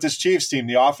do we do with this Chiefs team?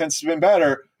 The offense has been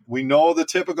better. We know the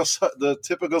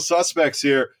typical suspects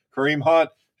here: Kareem Hunt,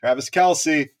 Travis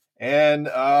Kelce, and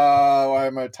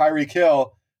Tyreek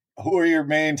Hill. Who are your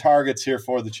main targets here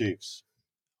for the Chiefs?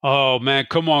 Oh man,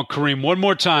 come on, Kareem! One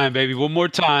more time, baby! One more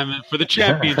time for the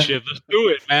championship. Let's do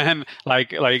it, man!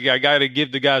 Like I got to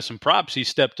give the guy some props. He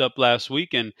stepped up last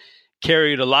week and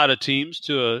carried a lot of teams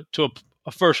to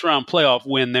a first round playoff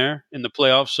win there in the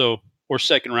playoffs. So or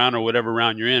second round or whatever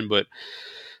round you're in. But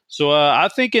so I'm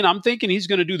thinking he's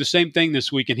going to do the same thing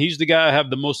this week, and he's the guy I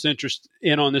have the most interest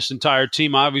in on this entire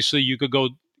team. Obviously, you could go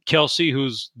Kelsey,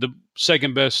 who's the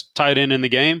second best tight end in the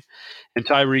game, and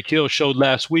Tyreek Hill showed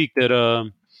last week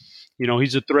that.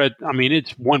 He's a threat. I mean, it's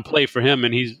one play for him,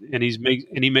 and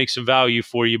he makes some value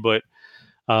for you. But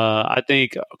I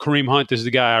think Kareem Hunt is the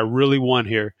guy I really want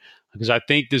here because I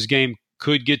think this game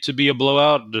could get to be a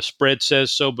blowout. The spread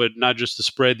says so, but not just the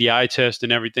spread, the eye test,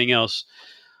 and everything else.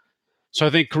 So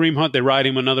I think Kareem Hunt, they ride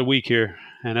him another week here,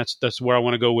 and that's where I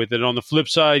want to go with it. On the flip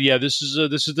side, yeah, this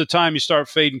is the time you start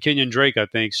fading Kenyon Drake. I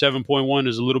think 7.1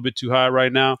 is a little bit too high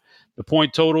right now. The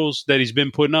point totals that he's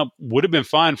been putting up would have been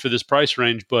fine for this price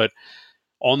range, but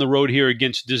on the road here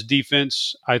against this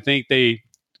defense, I think they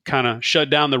kind of shut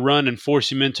down the run and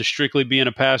force him into strictly being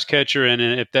a pass catcher. And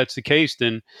if that's the case,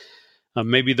 then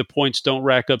maybe the points don't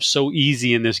rack up so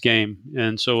easy in this game.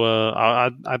 And so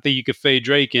I think you could fade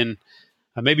Drake and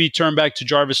maybe turn back to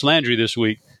Jarvis Landry this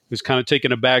week, who's kind of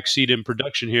taking a back seat in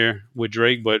production here with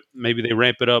Drake, but maybe they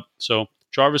ramp it up. So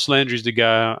Jarvis Landry's the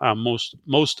guy I'm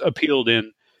most appealed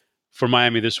in for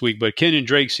Miami this week, but Kenyon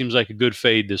Drake seems like a good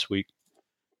fade this week.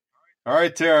 All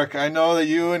right, Derek, I know that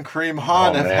you and Kareem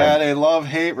Hunt have had a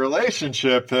love-hate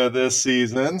relationship this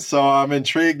season, so I'm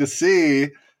intrigued to see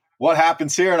what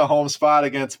happens here in a home spot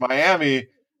against Miami.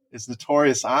 Is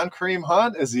Notorious on Kareem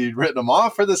Hunt? Has he written him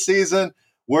off for the season?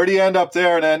 Where do you end up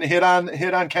there? And then hit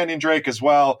on Kenyon Drake as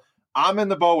well. I'm in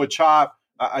the boat with Chop.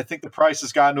 I think the price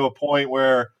has gotten to a point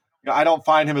where I don't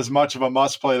find him as much of a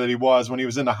must-play that he was when he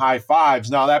was in the high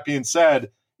fives. Now, that being said,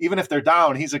 even if they're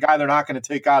down, he's a guy they're not going to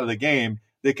take out of the game.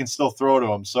 They can still throw to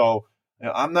him. So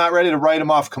I'm not ready to write him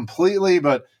off completely,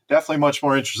 but definitely much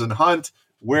more interested in Hunt.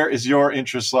 Where is your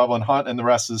interest level in Hunt and the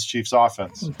rest of this Chiefs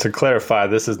offense? To clarify,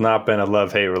 this has not been a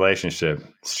love-hate relationship.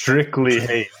 Strictly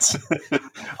hate.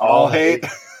 All hate.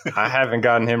 I haven't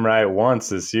gotten him right once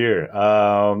this year.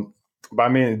 But I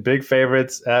mean, big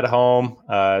favorites at home.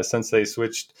 Since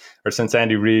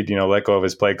Andy Reid, let go of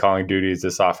his play calling duties,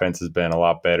 this offense has been a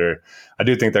lot better. I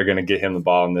do think they're going to get him the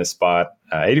ball in this spot.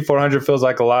 8,400 feels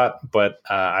like a lot, but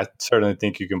I certainly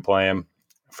think you can play him.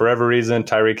 For whatever reason,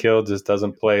 Tyreek Hill just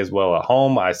doesn't play as well at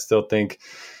home. I still think,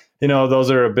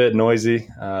 those are a bit noisy,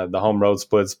 the home road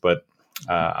splits, but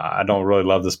I don't really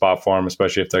love the spot for him,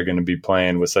 especially if they're going to be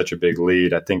playing with such a big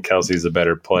lead. I think Kelsey's a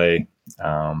better play.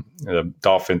 The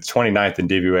Dolphins 29th in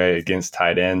DVOA against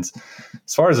tight ends.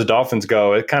 As far as the Dolphins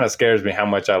go, it kind of scares me how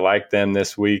much I like them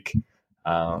this week,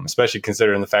 especially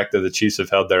considering the fact that the Chiefs have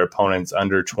held their opponents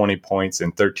under 20 points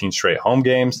in 13 straight home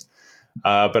games.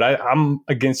 But I'm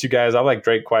against you guys. I like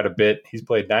Drake quite a bit. He's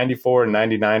played 94 and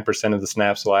 99% of the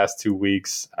snaps the last 2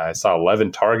 weeks. I saw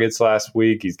 11 targets last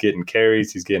week. He's getting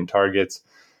carries. He's getting targets.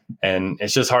 And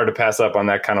it's just hard to pass up on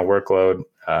that kind of workload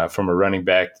from a running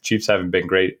back. The Chiefs haven't been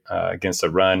great against the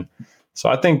run. So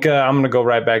I think I'm going to go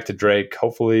right back to Drake.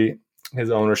 Hopefully his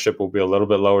ownership will be a little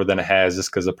bit lower than it has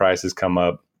just because the prices come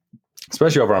up.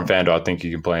 Especially over on FanDuel, I think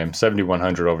you can play him.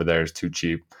 7,100 over there is too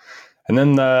cheap. And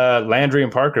then Landry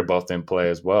and Parker both didn't play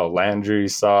as well. Landry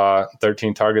saw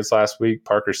 13 targets last week.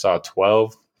 Parker saw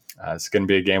 12. It's going to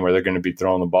be a game where they're going to be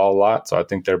throwing the ball a lot. So I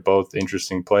think they're both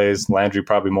interesting plays. Landry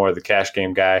probably more of the cash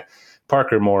game guy.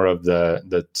 Parker more of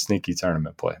the sneaky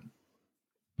tournament play.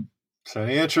 So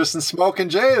any interest in Smoking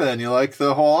Jay then? You like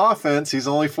the whole offense. He's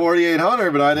only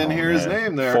 4,800, but I didn't hear his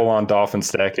name there. Full-on Dolphin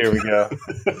stack. Here we go.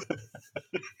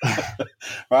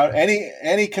 Right.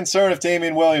 Any concern if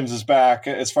Damian Williams is back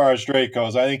as far as Drake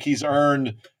goes? I think he's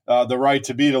earned the right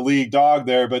to be the league dog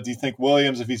there, but do you think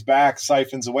Williams, if he's back,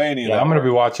 siphons away any of that? I'm going to be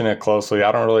watching it closely.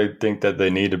 I don't really think that they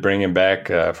need to bring him back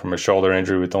from a shoulder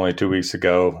injury with only 2 weeks to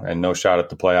go and no shot at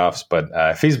the playoffs. But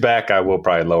if he's back, I will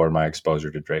probably lower my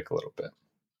exposure to Drake a little bit.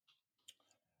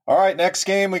 All right, next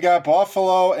game we got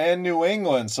Buffalo and New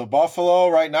England. So Buffalo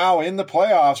right now in the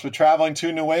playoffs, but traveling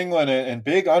to New England and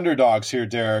big underdogs here,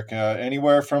 Derek.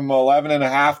 Anywhere from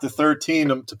 11.5 to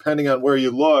 13, depending on where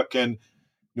you look. And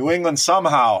New England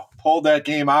somehow pulled that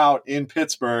game out in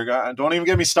Pittsburgh. Don't even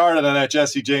get me started on that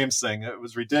Jesse James thing. It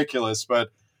was ridiculous, but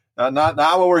not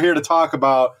what we're here to talk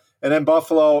about. And then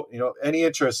Buffalo, any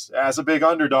interest as a big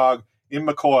underdog in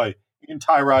McCoy, in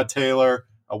Tyrod Taylor.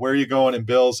 Where are you going in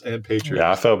Bills and Patriots? Yeah,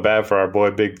 I felt bad for our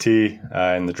boy Big T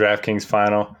in the DraftKings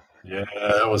final. Yeah,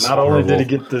 that was not horrible. Only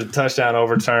did he get the touchdown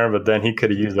overturned, but then he could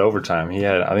have used overtime.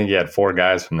 I think he had 4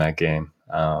 guys from that game.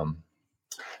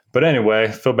 But anyway,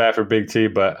 feel bad for Big T,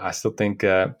 but I still think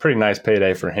pretty nice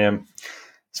payday for him.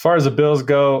 As far as the Bills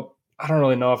go, I don't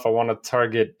really know if I want to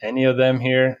target any of them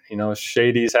here.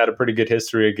 Shady's had a pretty good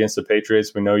history against the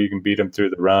Patriots. We know you can beat them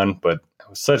through the run, but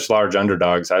with such large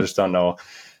underdogs, I just don't know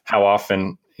how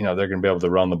often they're going to be able to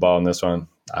run the ball in this one.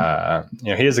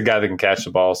 He is a guy that can catch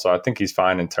the ball, so I think he's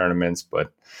fine in tournaments.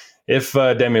 But if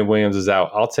Damian Williams is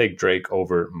out, I'll take Drake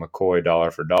over McCoy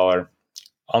dollar for dollar.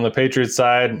 On the Patriots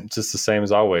side, just the same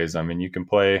as always. I mean, you can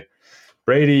play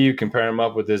Brady, you can pair him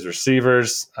up with his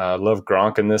receivers. Love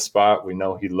Gronk in this spot. We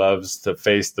know he loves to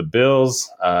face the Bills,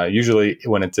 usually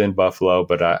when it's in Buffalo,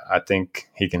 but I think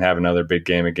he can have another big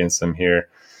game against them here.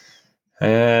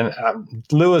 And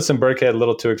Lewis and Burkhead, a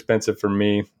little too expensive for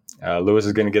me. Lewis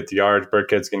is going to get the yards.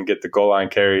 Burkhead's going to get the goal line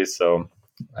carries, so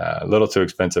a little too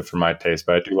expensive for my taste.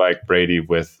 But I do like Brady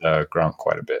with Gronk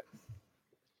quite a bit.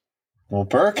 Well,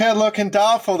 Burkhead looking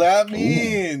doubtful. That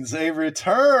means a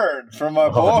return from my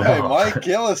boy, Mike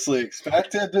Gillislee.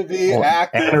 Expected to be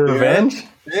active. And a revenge?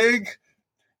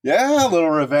 A little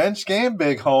revenge game.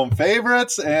 Big home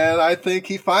favorites. And I think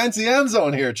he finds the end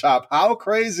zone here, Chop. How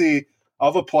crazy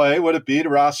of a play would it be to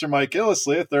roster Mike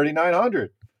Gillislee at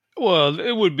 3,900? Well,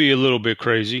 it would be a little bit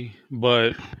crazy,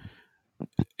 but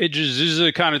these are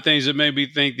the kind of things that made me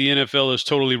think the NFL is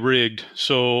totally rigged.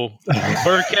 So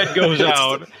Burkhead goes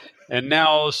out. And now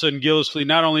all of a sudden, Gillislee,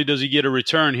 not only does he get a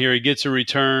return here, he gets a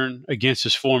return against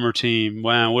his former team.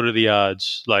 Wow, what are the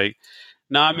odds? And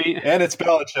it's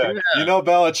Belichick. Yeah.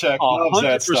 Belichick loves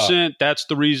that stuff. 100%. That's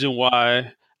the reason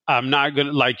why I'm not going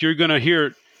to, you're going to hear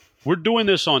it. We're doing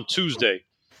this on Tuesday.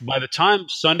 By the time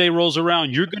Sunday rolls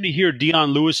around, you're going to hear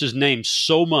Dion Lewis's name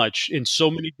so much in so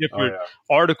many different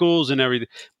articles and everything.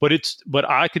 But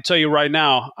I could tell you right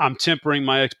now, I'm tempering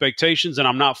my expectations and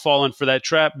I'm not falling for that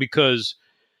trap because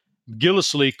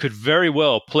Gillislee could very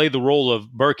well play the role of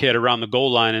Burkhead around the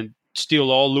goal line and steal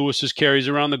all Lewis's carries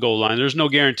around the goal line. There's no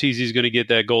guarantees he's going to get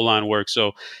that goal line work.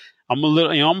 So I'm I'm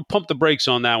gonna pump the brakes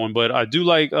on that one. But I do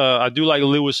like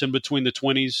Lewis in between the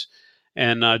 20s,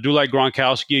 and I do like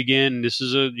Gronkowski again. This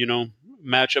is a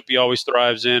matchup he always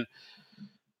thrives in.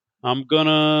 I'm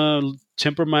gonna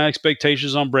temper my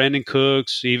expectations on Brandon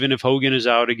Cooks, even if Hogan is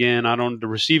out again. The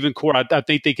receiving core. I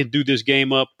think they can do this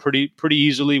game up pretty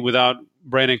easily without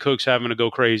Brandon Cooks having to go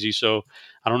crazy. So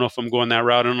I don't know if I'm going that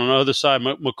route. And on the other side,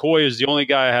 McCoy is the only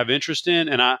guy I have interest in.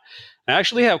 And I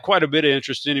actually have quite a bit of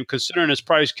interest in him considering his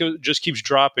price just keeps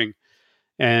dropping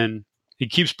and he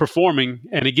keeps performing.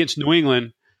 And against New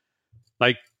England,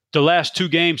 the last 2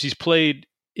 games he's played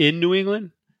in New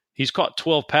England, he's caught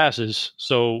 12 passes.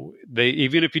 So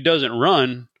even if he doesn't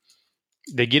run,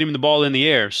 they get him the ball in the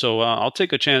air. So I'll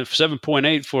take a chance.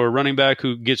 7.8 for a running back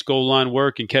who gets goal line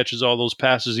work and catches all those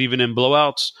passes, even in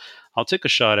blowouts. I'll take a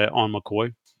shot on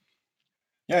McCoy.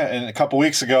 Yeah, and a couple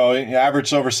weeks ago, he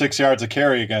averaged over 6 yards a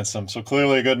carry against them. So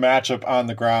clearly a good matchup on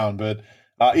the ground. But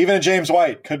even a James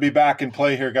White could be back in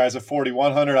play here, guys, at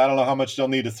 4,100. I don't know how much they'll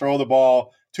need to throw the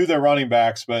ball to their running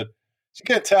backs, but you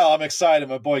can tell I'm excited.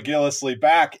 My boy Gillislee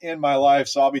back in my life,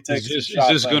 so I'll be taking some shots.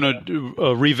 Is this going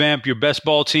to revamp your best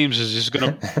ball teams? Is this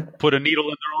going to put a needle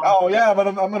in their arm? Oh yeah, I'm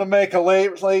gonna make a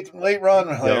late run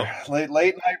there, late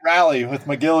night rally with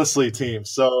my Gillislee team.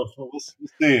 So we'll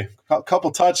see. A couple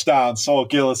touchdowns, so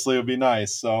Gillislee would be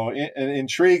nice. So an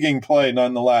intriguing play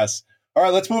nonetheless. All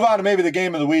right, let's move on to maybe the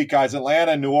game of the week, guys.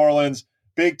 Atlanta and New Orleans,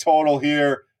 big total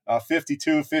here,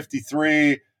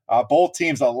 52-53. Both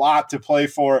teams a lot to play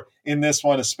for in this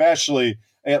one, especially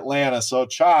Atlanta. So,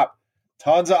 Chop,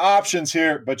 tons of options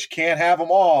here, but you can't have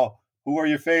them all. Who are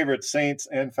your favorites, Saints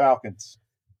and Falcons?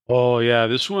 Oh, yeah.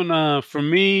 This one for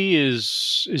me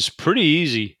is pretty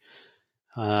easy.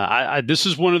 This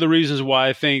is one of the reasons why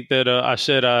I think that I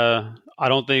said I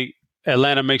don't think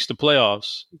Atlanta makes the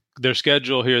playoffs. Their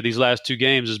schedule here, these last 2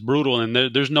 games, is brutal, and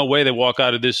there's no way they walk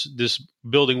out of this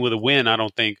building with a win, I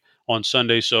don't think, on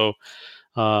Sunday. So,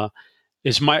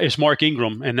 it's Mark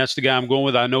Ingram, and that's the guy I'm going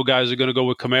with. I know guys are going to go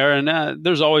with Kamara, and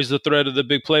there's always the threat of the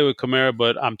big play with Kamara,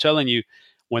 but I'm telling you,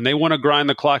 when they want to grind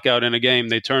the clock out in a game,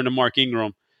 they turn to Mark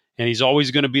Ingram, and he's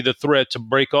always going to be the threat to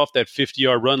break off that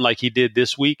 50-yard run like he did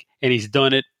this week, and he's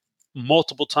done it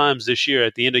multiple times this year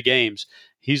at the end of games.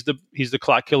 He's the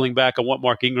clock-killing back. I want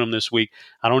Mark Ingram this week.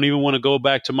 I don't even want to go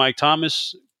back to Mike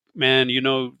Thomas. Man,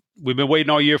 we've been waiting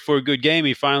all year for a good game.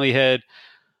 He finally had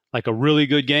a really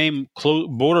good game,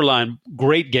 borderline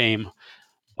great game.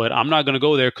 But I'm not going to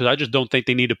go there because I just don't think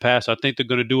they need to pass. I think they're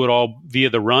going to do it all via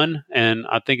the run, and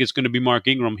I think it's going to be Mark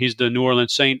Ingram. He's the New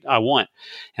Orleans Saint I want.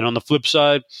 And on the flip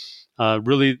side,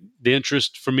 really the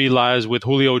interest for me lies with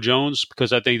Julio Jones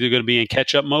because I think they're going to be in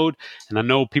catch-up mode. And I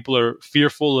know people are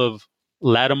fearful of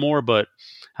Lattimore, but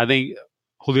I think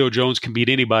Julio Jones can beat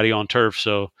anybody on turf.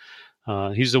 So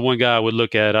he's the one guy I would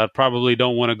look at. I probably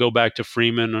don't want to go back to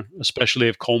Freeman, especially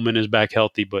if Coleman is back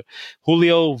healthy. But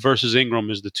Julio versus Ingram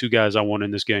is the two guys I want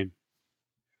in this game.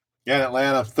 Yeah, in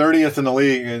Atlanta, 30th in the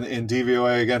league in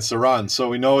DVOA against the run. So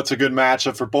we know it's a good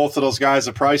matchup for both of those guys.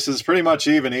 The price is pretty much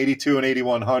even, 82 and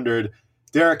 8,100.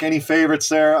 Derek, any favorites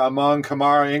there among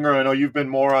Kamara, Ingram? I know you've been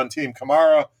more on Team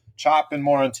Kamara. Chop been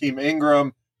more on Team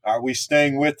Ingram. Are we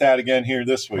staying with that again here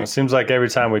this week? Well, it seems like every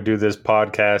time we do this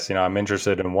podcast, I'm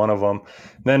interested in one of them.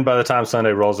 Then by the time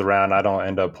Sunday rolls around, I don't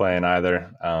end up playing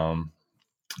either.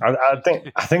 I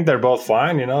think they're both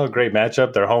fine. A great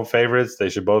matchup. They're home favorites. They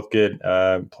should both get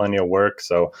plenty of work.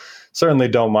 So certainly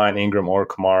don't mind Ingram or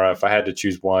Kamara. If I had to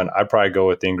choose one, I'd probably go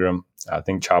with Ingram. I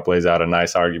think Chop lays out a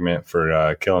nice argument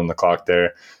for killing the clock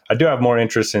there. I do have more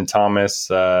interest in Thomas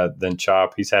than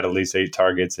Chop. He's had at least 8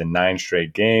 targets in 9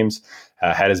 straight games.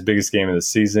 Had his biggest game of the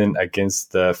season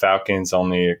against the Falcons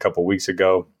only a couple weeks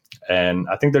ago. And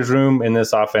I think there's room in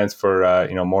this offense for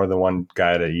more than one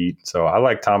guy to eat. So I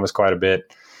like Thomas quite a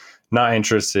bit. Not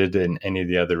interested in any of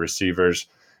the other receivers.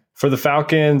 For the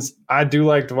Falcons, I do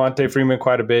like Devontae Freeman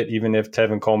quite a bit, even if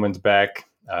Tevin Coleman's back.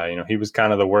 He was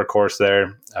kind of the workhorse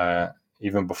there,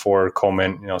 even before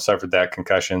Coleman, suffered that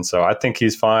concussion. So I think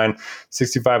he's fine.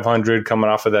 6,500 coming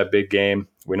off of that big game.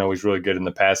 We know he's really good in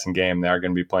the passing game. They are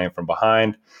going to be playing from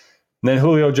behind. And then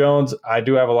Julio Jones, I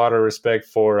do have a lot of respect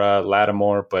for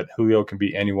Lattimore, but Julio can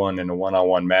beat anyone in a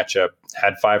one-on-one matchup.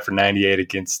 Had 5 for 98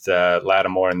 against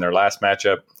Lattimore in their last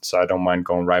matchup, so I don't mind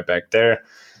going right back there.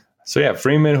 So, yeah,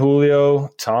 Freeman, Julio,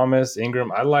 Thomas,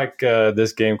 Ingram. I like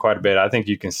this game quite a bit. I think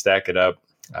you can stack it up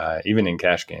even in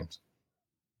cash games.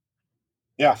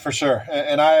 Yeah, for sure.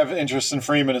 And I have interest in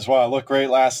Freeman as well. Looked great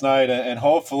last night, and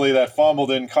hopefully that fumble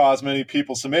didn't cause many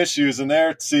people some issues in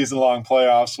their season-long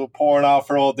playoffs. We're pouring out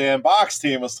for old Dan Bach's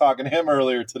team. I was talking to him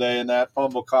earlier today, and that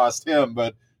fumble cost him.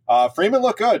 But Freeman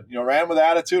looked good. Ran with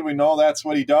attitude. We know that's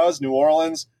what he does. New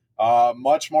Orleans,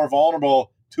 much more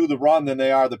vulnerable to the run than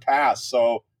they are the pass.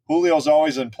 So Julio's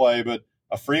always in play, but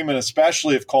Freeman,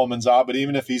 especially if Coleman's out. But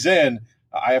even if he's in,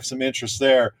 I have some interest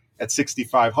there at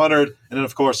 6,500. And then,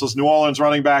 of course, those New Orleans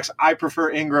running backs, I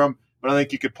prefer Ingram, but I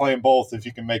think you could play them both if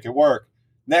you can make it work.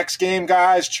 Next game,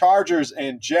 guys, Chargers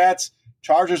and Jets.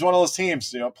 Chargers, one of those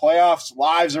teams, playoffs,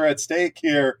 lives are at stake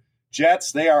here.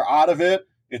 Jets, they are out of it.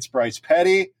 It's Bryce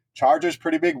Petty. Chargers,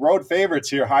 pretty big road favorites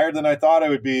here, higher than I thought it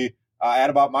would be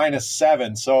at about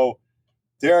 -7. So,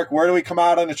 Derek, where do we come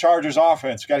out on the Chargers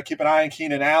offense? We got to keep an eye on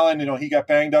Keenan Allen. He got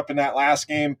banged up in that last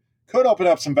game. Could open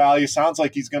up some value. Sounds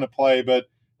like he's going to play, but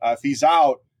if he's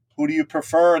out, who do you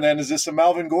prefer? And then is this a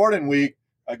Melvin Gordon week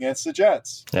against the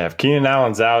Jets? Yeah, if Keenan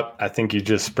Allen's out, I think you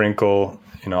just sprinkle,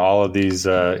 all of these,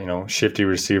 shifty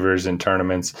receivers in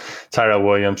tournaments. Tyrell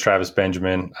Williams, Travis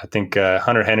Benjamin. I think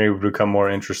Hunter Henry would become more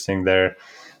interesting there.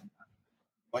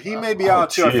 Well, he may be out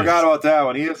too. I forgot about that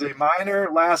one. He has a minor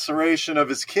laceration of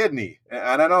his kidney. And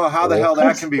I don't know how the hell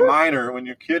that can be minor when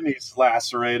your kidney's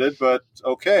lacerated, but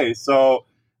okay. So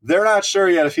they're not sure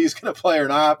yet if he's going to play or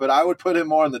not, but I would put him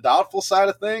more on the doubtful side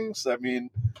of things. I mean,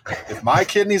 if my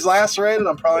kidney's lacerated,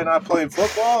 I'm probably not playing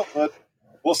football, but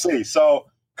we'll see. So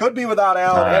could be without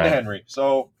Allen and Henry.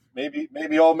 So maybe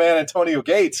old man Antonio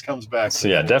Gates comes back. So,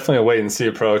 yeah, definitely a wait-and-see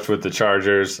approach with the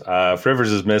Chargers. If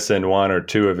Rivers is missing 1 or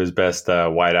 2 of his best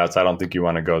wideouts, I don't think you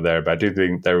want to go there, but I do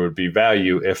think there would be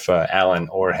value if Allen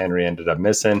or Henry ended up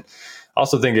missing.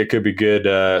 Also think it could be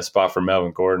good spot for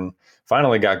Melvin Gordon.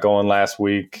 Finally got going last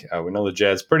week. We know the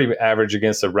Jets pretty average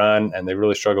against the run, and they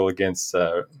really struggle against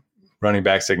running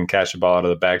backs that can catch the ball out of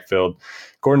the backfield.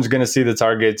 Gordon's going to see the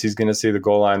targets. He's going to see the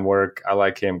goal line work. I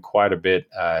like him quite a bit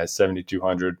at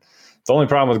 7,200. The only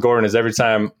problem with Gordon is every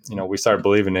time we start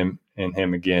believing in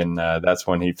him again, that's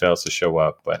when he fails to show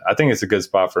up. But I think it's a good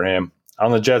spot for him.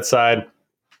 On the Jets side,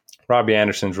 Robbie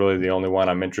Anderson's really the only one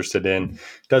I'm interested in.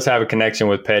 Does have a connection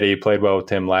with Petty. Played well with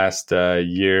him last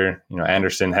year.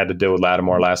 Anderson had to deal with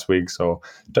Lattimore last week, so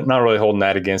not really holding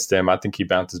that against him. I think he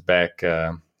bounces back,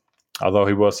 although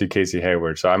he will see Casey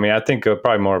Hayward. So, I think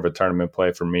probably more of a tournament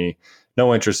play for me.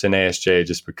 No interest in ASJ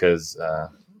just because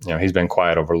he's been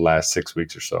quiet over the last 6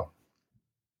 weeks or so.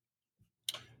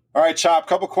 All right, Chop,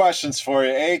 couple questions for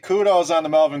you. Kudos on the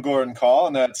Melvin Gordon call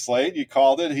on that slate. You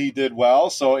called it. He did well,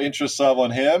 so interest level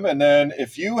in him. And then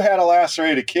if you had a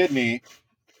lacerated kidney,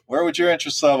 where would your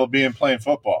interest level be in playing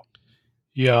football?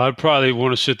 Yeah, I'd probably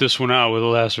want to sit this one out with a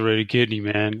lacerated kidney,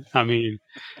 man. I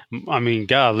mean,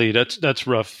 golly, that's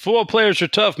rough. Football players are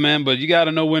tough, man, but you got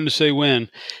to know when to say when.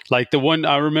 Like the one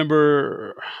I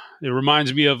remember, it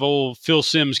reminds me of old Phil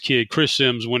Simms' kid, Chris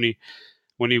Simms, when he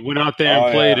went out there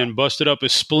and played and busted up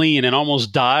his spleen and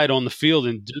almost died on the field,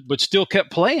 but still kept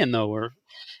playing though.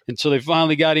 until they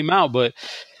finally got him out. But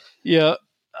yeah,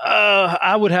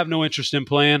 I would have no interest in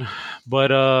playing.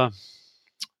 But I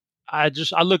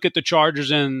look at the Chargers,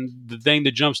 and the thing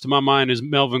that jumps to my mind is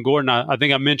Melvin Gordon. I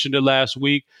think I mentioned it last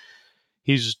week.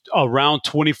 He's around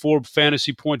 24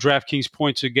 fantasy point DraftKings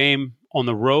points a game on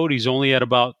the road. He's only at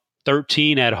about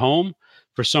 13 at home.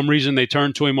 For some reason, they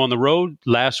turned to him on the road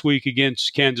last week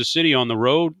against Kansas City on the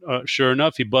road. Sure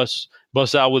enough, he busts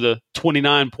out with a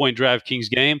 29-point DraftKings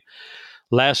game.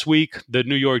 Last week, the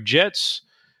New York Jets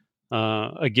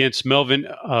against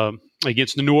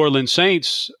against the New Orleans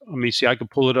Saints. Let me see. I can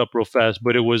pull it up real fast,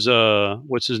 but it was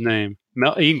what's his name?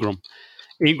 Ingram.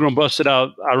 Ingram busted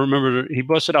out. I remember he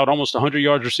busted out almost 100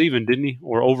 yards receiving, didn't he?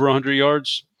 Or over 100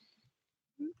 yards?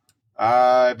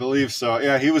 I believe so.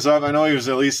 Yeah, he was up. I know he was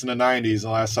at least in the 90s the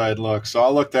last I had looked. So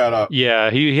I'll look that up. Yeah,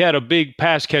 he had a big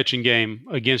pass catching game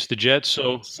against the Jets.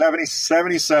 So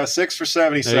 77, 6 for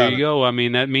 77. There you go. I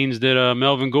mean, that means that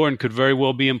Melvin Gordon could very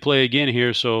well be in play again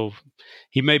here. So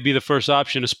he may be the first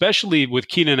option, especially with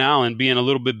Keenan Allen being a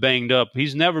little bit banged up.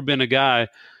 He's never been a guy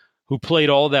who played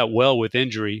all that well with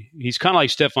injury. He's kind of like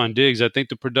Stephon Diggs. I think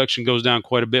the production goes down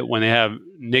quite a bit when they have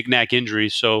knick-knack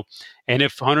injuries. So, and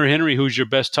if Hunter Henry, who's your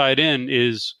best tight end,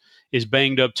 is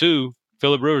banged up too,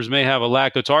 Phillip Rivers may have a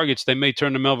lack of targets. They may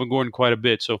turn to Melvin Gordon quite a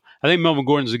bit. So I think Melvin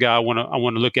Gordon's the guy I want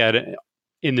to look at it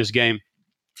in this game.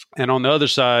 And on the other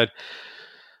side,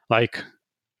 like,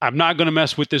 I'm not going to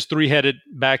mess with this three-headed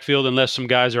backfield unless some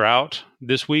guys are out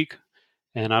this week.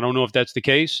 And I don't know if that's the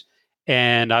case.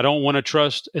 And I don't want to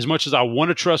trust, as much as I want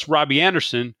to trust Robbie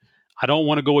Anderson, I don't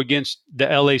want to go against the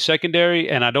LA secondary,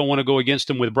 and I don't want to go against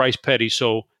them with Bryce Petty.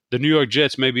 So the New York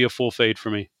Jets may be a full fade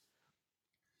for me.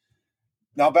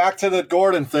 Now back to the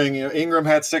Gordon thing. Ingram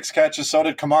had 6 catches, so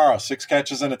did Kamara, 6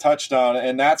 catches and a touchdown.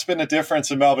 And that's been the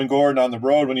difference in Melvin Gordon on the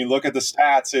road. When you look at the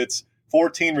stats, it's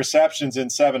 14 receptions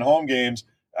in 7 home games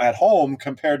at home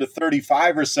compared to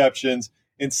 35 receptions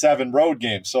in 7 road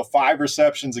games. So 5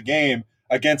 receptions a game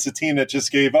against a team that just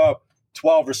gave up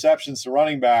 12 receptions to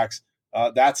running backs.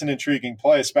 That's an intriguing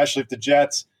play, especially if the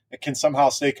Jets can somehow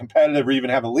stay competitive or even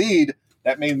have a lead.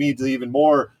 That may lead to even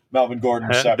more Melvin Gordon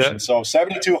receptions. So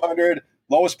 7,200,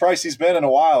 lowest price he's been in a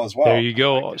while as well. There you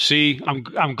go. See,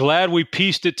 I'm glad we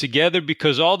pieced it together,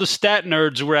 because all the stat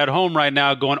nerds were at home right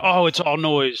now going, oh, it's all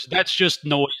noise. That's just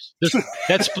noise.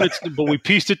 That splits, but we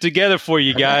pieced it together for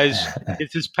you guys.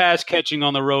 It's his pass catching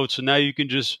on the road, so now you can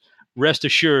just rest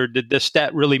assured that the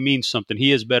stat really means something.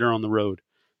 He is better on the road.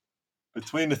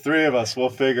 Between the three of us, we'll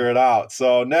figure it out.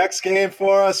 So next game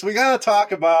for us, we got to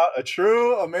talk about a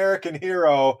true American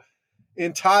hero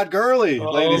in Todd Gurley,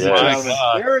 ladies and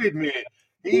gentlemen.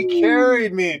 He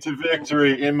carried me to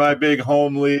victory in my big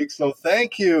home league. So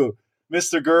thank you,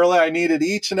 Mr. Gurley. I needed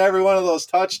each and every one of those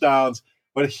touchdowns,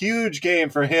 but a huge game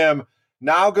for him.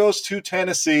 Now goes to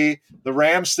Tennessee. The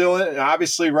Rams still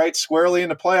obviously right squarely in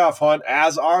the playoff hunt,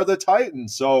 as are the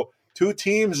Titans. So 2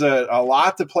 teams, a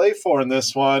lot to play for in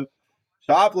this one.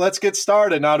 Chop, let's get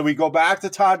started. Now, do we go back to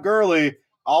Todd Gurley? I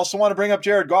also want to bring up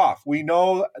Jared Goff. We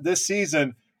know this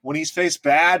season when he's faced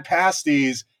bad pass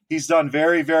Ds, he's done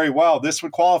very, very well. This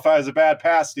would qualify as a bad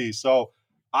pass D. So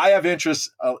I have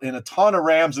interest in a ton of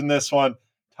Rams in this one.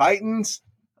 Titans,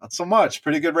 not so much.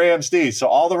 Pretty good Rams D. So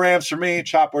all the Rams for me.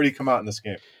 Chop, where do you come out in this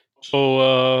game?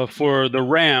 So for the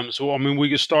Rams, well, I mean,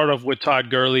 we could start off with Todd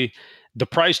Gurley. The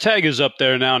price tag is up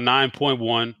there now,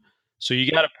 9.1. So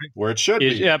you got to pick where it should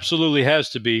be. It absolutely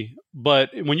has to be. But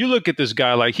when you look at this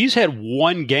guy, like, he's had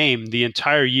one game the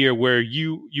entire year where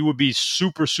you would be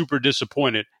super, super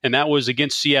disappointed. And that was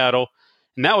against Seattle.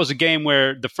 And that was a game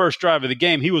where the first drive of the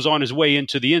game, he was on his way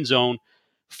into the end zone,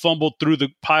 fumbled through the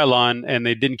pylon, and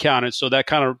they didn't count it. So that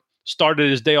kind of started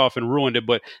his day off and ruined it.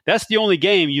 But that's the only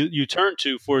game you turn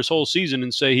to for his whole season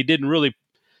and say he didn't really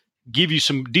give you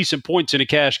some decent points in a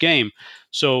cash game.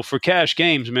 So for cash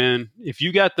games, man, if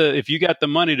you got the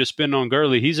money to spend on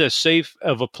Gurley, he's as safe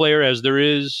of a player as there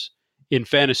is in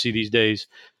fantasy these days.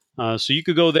 So you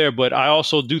could go there, but I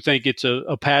also do think it's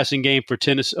a passing game for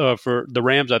for the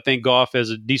Rams. I think Goff has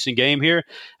a decent game here.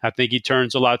 I think he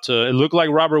turns a lot to. It looked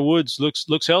like Robert Woods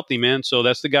looks healthy, man. So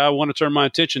that's the guy I want to turn my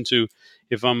attention to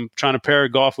if I'm trying to pair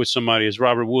Goff with somebody, is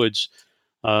Robert Woods.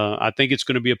 I think it's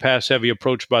going to be a pass-heavy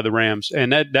approach by the Rams,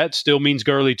 and that still means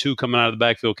Gurley too, coming out of the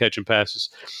backfield catching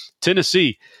passes.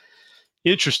 Tennessee,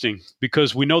 interesting,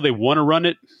 because we know they want to run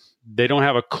it. They don't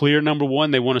have a clear number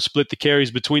one. They want to split the carries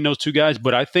between those two guys,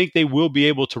 but I think they will be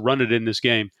able to run it in this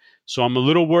game. So I'm a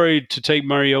little worried to take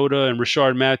Mariota and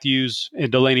Rashard Matthews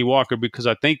and Delaney Walker, because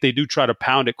I think they do try to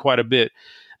pound it quite a bit.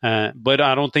 But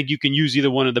I don't think you can use either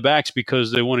one of the backs,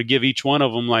 because they want to give each one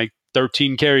of them like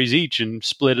 13 carries each and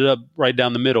split it up right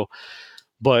down the middle.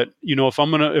 But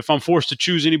if I'm forced to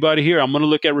choose anybody here, I'm gonna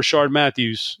look at Rashard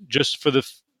Matthews just for the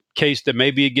case that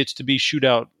maybe it gets to be a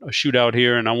shootout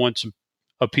here, and I want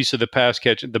a piece of the pass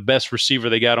catch, the best receiver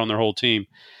they got on their whole team.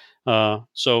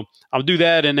 So I'll do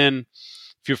that, and then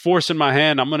if you're forcing my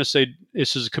hand, I'm gonna say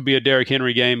could be a Derrick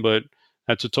Henry game, but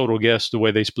that's a total guess the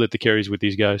way they split the carries with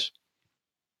these guys.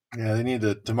 Yeah, they need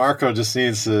to. DeMarco just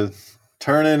needs to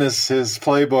turn in his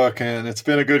playbook, and it's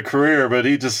been a good career, but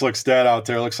he just looks dead out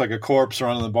there. Looks like a corpse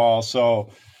running the ball. So,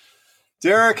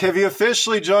 Derek, have you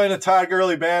officially joined the Todd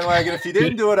Gurley bandwagon? If you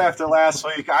didn't do it after last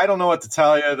week, I don't know what to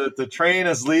tell you. That the train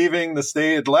is leaving the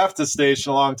state. It left the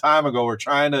station a long time ago. We're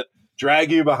trying to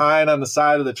drag you behind on the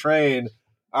side of the train.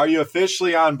 Are you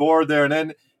officially on board there? And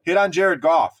then hit on Jared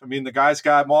Goff. I mean, the guy's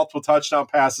got multiple touchdown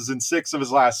passes in 6 of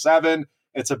his last 7.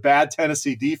 It's a bad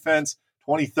Tennessee defense.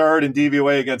 23rd in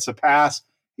DVOA against the pass.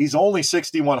 He's only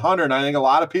 6,100. And I think a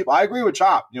lot of people, I agree with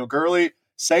Chop. Gurley,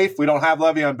 safe. We don't have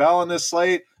Le'Veon Bell in this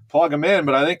slate. Plug him in,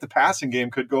 but I think the passing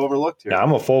game could go overlooked here. Yeah,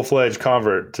 I'm a full-fledged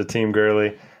convert to Team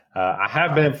Gurley. I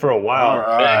have been for a while.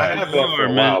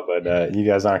 But you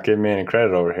guys aren't giving me any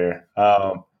credit over here.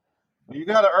 You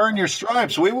got to earn your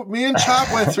stripes. Me and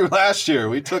Chop went through last year.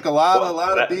 We took a lot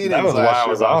of beatings. That was why I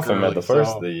was off him at the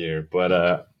first of the year.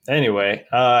 But anyway,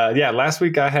 last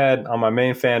week I had on my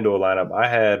main FanDuel lineup, I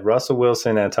had Russell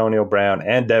Wilson, Antonio Brown,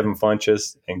 and Devin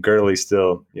Funchess, and Gurley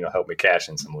still, helped me cash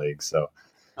in some leagues. So,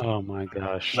 oh my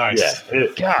gosh, nice!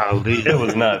 Yeah, it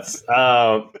was nuts.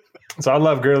 So I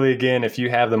love Gurley again. If you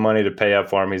have the money to pay up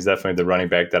for him, he's definitely the running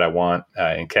back that I want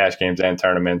in cash games and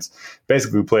tournaments.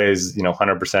 Basically plays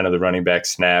 100% of the running back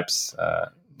snaps.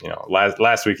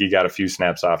 Last week he got a few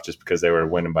snaps off just because they were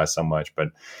winning by so much,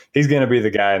 but he's going to be the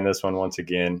guy in this one once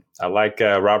again. I like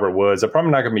Robert Woods. I'm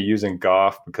probably not going to be using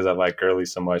Goff because I like Gurley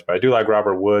so much, but I do like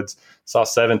Robert Woods. Saw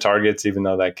 7 targets, even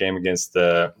though that game against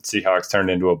the Seahawks turned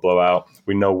into a blowout.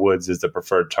 We know Woods is the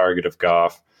preferred target of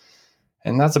Goff.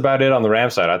 And that's about it on the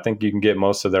Rams side. I think you can get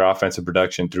most of their offensive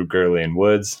production through Gurley and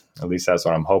Woods. At least that's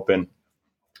what I'm hoping.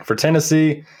 For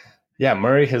Tennessee,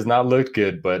 Murray has not looked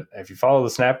good, but if you follow the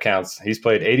snap counts, he's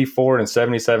played 84 and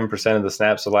 77% of the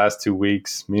snaps the last 2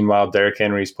 weeks. Meanwhile, Derrick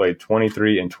Henry's played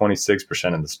 23 and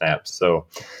 26% of the snaps. So,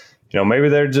 maybe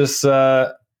they're just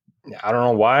I don't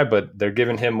know why, but they're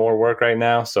giving him more work right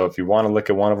now. So if you want to look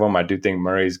at one of them, I do think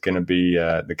Murray's going to be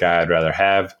the guy I'd rather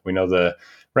have. We know the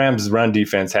Rams' run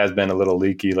defense has been a little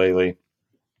leaky lately.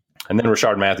 And then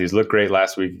Rashard Matthews looked great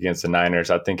last week against the Niners.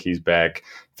 I think he's back.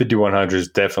 5,100 is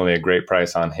definitely a great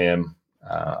price on him.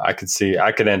 I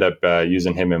could end up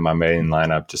using him in my main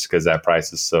lineup just because that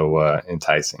price is so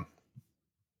enticing.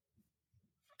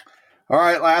 All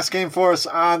right, last game for us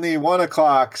on the 1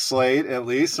 o'clock slate, at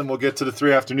least, and we'll get to the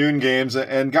 3 afternoon games.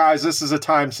 And guys, this is a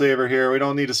time saver here. We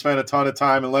don't need to spend a ton of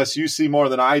time unless you see more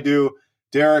than I do.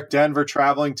 Derek, Denver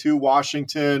traveling to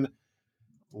Washington.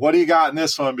 What do you got in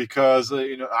this one? Because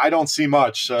I don't see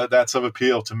much that's of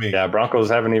appeal to me. Yeah, Broncos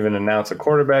haven't even announced a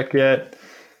quarterback yet,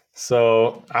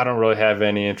 so I don't really have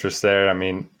any interest there. I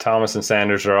mean, Thomas and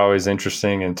Sanders are always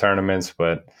interesting in tournaments,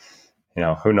 but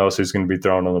who knows who's going to be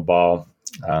throwing on the ball.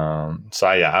 I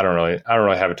don't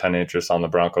really have a ton of interest on the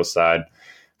Broncos side.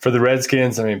 For the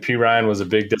Redskins, I mean, P. Ryan was a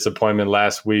big disappointment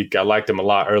last week. I liked him a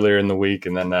lot earlier in the week,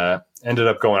 and then ended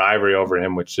up going Ivory over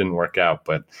him, which didn't work out,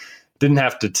 but didn't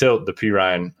have to tilt the P.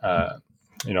 Ryan,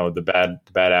 the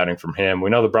bad outing from him.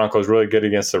 We know the Broncos really good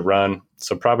against the run,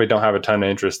 so probably don't have a ton of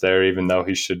interest there, even though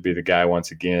he should be the guy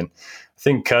once again. I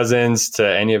think Cousins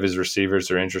to any of his receivers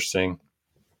are interesting.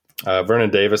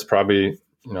 Vernon Davis, probably,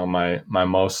 my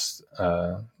most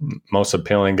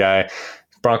appealing guy.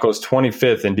 Broncos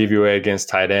 25th in DVOA against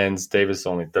tight ends. Davis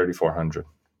only 3,400.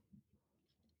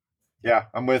 Yeah,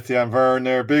 I'm with you on Vern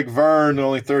there. Big Vern,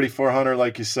 only 3,400,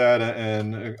 like you said,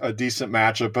 and a decent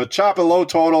matchup. But chop a low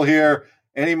total here.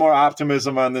 Any more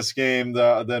optimism on this game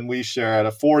than we share at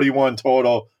a 41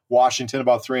 total? Washington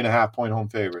about 3.5-point home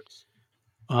favorites.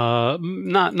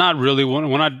 Not really.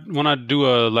 When I do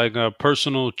a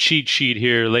personal cheat sheet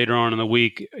here later on in the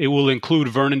week, it will include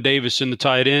Vernon Davis in the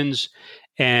tight ends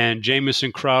and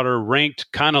Jamison Crowder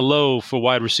ranked kind of low for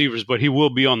wide receivers, but he will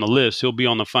be on the list. He'll be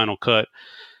on the final cut.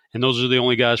 And those are the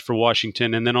only guys for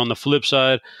Washington. And then on the flip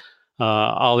side,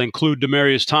 I'll include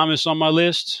Demaryius Thomas on my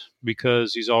list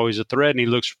because he's always a threat and he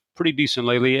looks pretty decent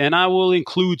lately. And I will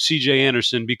include C.J.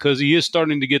 Anderson because he is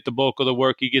starting to get the bulk of the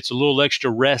work. He gets a little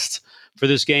extra rest for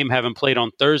this game, having played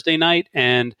on Thursday night.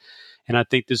 And I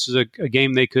think this is a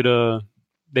game they could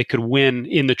win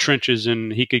in the trenches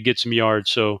and he could get some yards.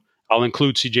 So I'll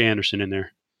include C.J. Anderson in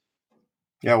there.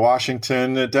 Yeah,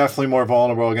 Washington definitely more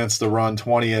vulnerable against the run,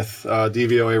 20th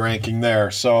DVOA ranking there.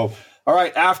 So All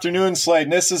right, afternoon slate.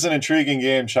 And this is an intriguing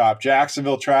game, Chop.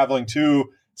 Jacksonville traveling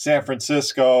to San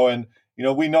Francisco. And,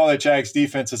 we know that Jags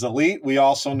defense is elite. We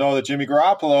also know that Jimmy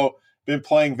Garoppolo been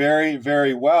playing very,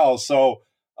 very well. So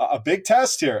a big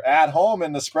test here at home,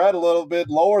 and the spread a little bit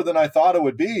lower than I thought it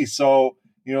would be. So,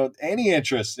 any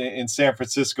interest in San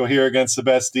Francisco here against the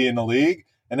best D in the league?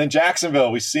 And then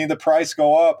Jacksonville, we've seen the price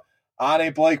go up on a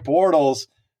Blake Bortles,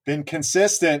 been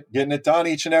consistent, getting it done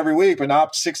each and every week, but now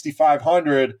up to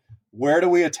 6,500. Where do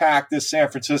we attack this San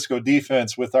Francisco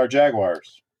defense with our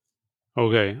Jaguars?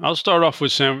 Okay, I'll start off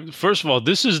with First of all,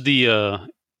 this is the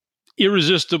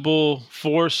irresistible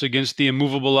force against the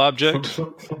immovable object.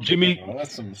 Jimmy,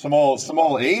 that's some old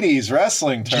 80s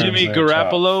wrestling terms. Jimmy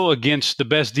Garoppolo against the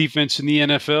best defense in the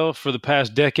NFL for the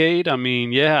past decade. I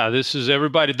mean, yeah, this is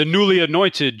everybody. The newly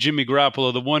anointed Jimmy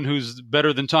Garoppolo, the one who's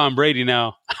better than Tom Brady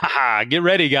now. Get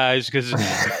ready, guys, because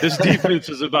this defense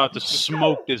is about to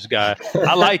smoke this guy.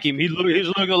 I like him. He's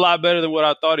looking a lot better than what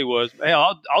I thought he was. Hey,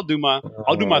 I'll do my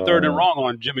third and wrong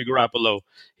on Jimmy Garoppolo.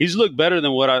 He's looked better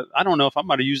than what I don't know if I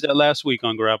might have used that last week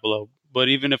on Garoppolo, but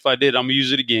even if I did, I'm gonna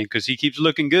use it again because he keeps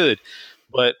looking good.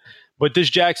 But this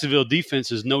Jacksonville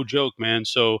defense is no joke, man.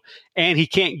 So, and he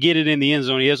can't get it in the end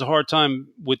zone. He has a hard time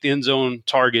with end zone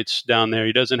targets down there.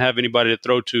 He doesn't have anybody to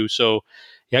throw to. So,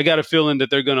 yeah, I got a feeling that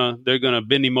they're gonna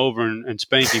bend him over and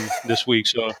spank him this week.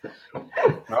 So,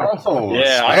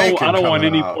 I don't want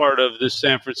any part of this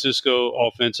San Francisco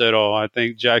offense at all. I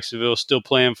think Jacksonville's still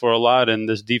playing for a lot, and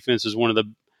this defense is one of the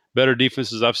better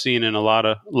defenses I've seen in a lot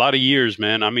of years,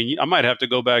 man. I mean, I might have to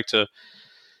go back to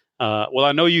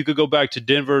I know you could go back to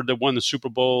Denver that won the Super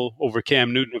Bowl over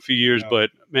Cam Newton a few years, but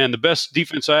man, the best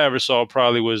defense I ever saw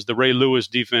probably was the Ray Lewis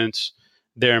defense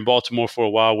there in Baltimore for a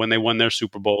while when they won their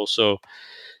Super Bowl. So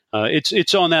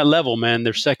it's on that level, man.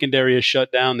 Their secondary is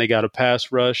shut down. They got a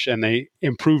pass rush, and they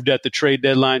improved at the trade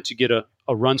deadline to get a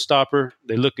run stopper.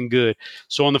 They're looking good.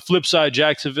 So on the flip side,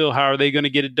 Jacksonville, how are they going to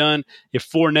get it done? If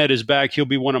Fournette is back, he'll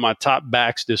be one of my top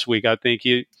backs this week. I think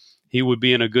he would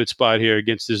be in a good spot here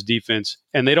against this defense.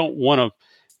 And they don't want to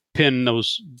pin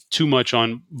those too much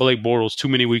on Blake Bortles too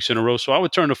many weeks in a row. So I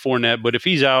would turn to Fournette. But if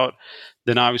he's out,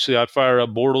 then obviously I'd fire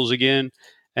up Bortles again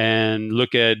and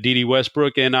look at Dede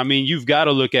Westbrook. And, I mean, you've got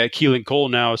to look at Keelan Cole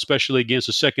now, especially against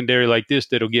a secondary like this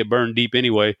that'll get burned deep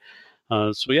anyway.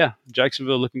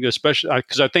 Jacksonville looking good, especially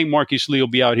because I think Marquise Lee will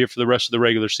be out here for the rest of the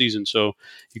regular season. So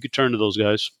you could turn to those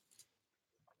guys.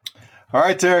 All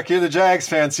right, Derek, you're the Jags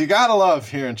fan, so you got to love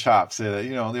hearing Chop say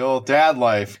that, the old dad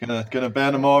life, gonna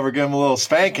bend him over, give him a little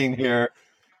spanking here.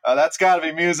 That's got to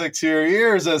be music to your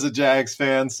ears as a Jags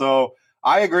fan. So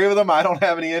I agree with him. I don't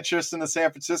have any interest in the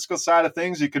San Francisco side of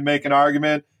things. You could make an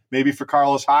argument maybe for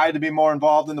Carlos Hyde to be more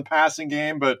involved in the passing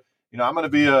game, but, I'm going to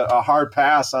be a hard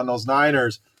pass on those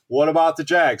Niners. What about the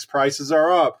Jags? Prices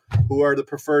are up. Who are the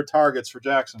preferred targets for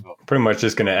Jacksonville? Pretty much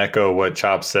just going to echo what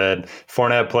Chop said.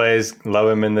 Fournette plays, love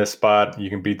him in this spot. You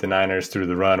can beat the Niners through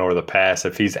the run or the pass.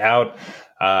 If he's out,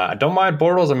 I don't mind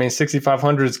Bortles. I mean,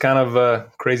 6,500 is kind of a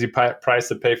crazy price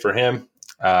to pay for him.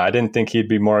 I didn't think he'd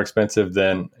be more expensive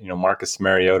than Marcus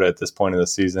Mariota at this point of the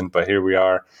season, but here we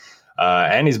are.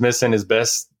 And he's missing his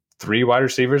best 3 wide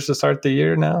receivers to start the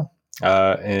year now.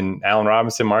 And Allen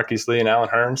Robinson, Marquise Lee, and Allen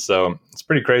Hurns. So it's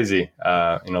pretty crazy,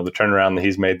 the turnaround that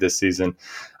he's made this season.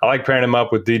 I like pairing him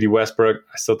up with Dede Westbrook.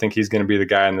 I still think he's going to be the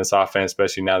guy in this offense,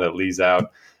 especially now that Lee's out.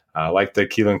 I like the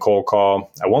Keelan Cole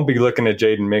call. I won't be looking at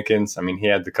Jaden Mickens. I mean, he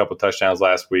had a couple touchdowns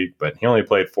last week, but he only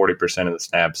played 40% of the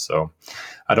snaps. So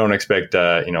I don't expect,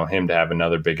 him to have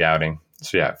another big outing.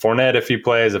 So, yeah, Fournette if he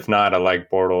plays. If not, I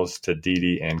like Bortles to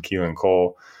Dede and Keelan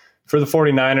Cole. For the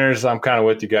 49ers, I'm kind of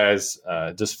with you guys.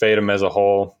 Just fade them as a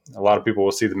whole. A lot of people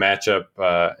will see the matchup.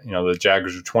 The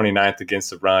Jaguars are 29th against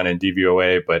the run and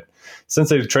DVOA, but since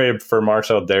they've traded for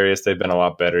Marcel Darius, they've been a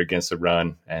lot better against the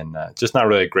run, and just not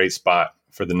really a great spot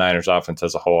for the Niners offense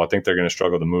as a whole. I think they're going to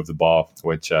struggle to move the ball,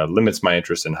 which limits my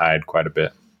interest in Hyde quite a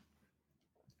bit.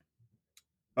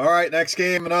 All right, next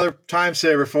game, another time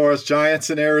saver for us, Giants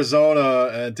in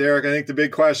Arizona. Derek, I think the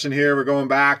big question here, we're going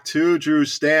back to Drew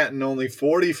Stanton, only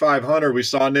 4,500. We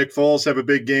saw Nick Foles have a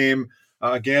big game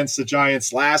against the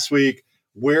Giants last week.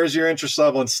 Where's your interest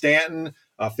level in Stanton?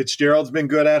 Fitzgerald's been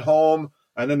good at home.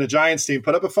 And then the Giants team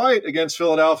put up a fight against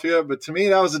Philadelphia. But to me,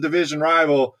 that was a division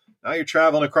rival. Now you're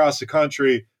traveling across the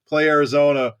country, play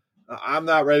Arizona. I'm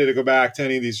not ready to go back to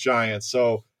any of these Giants.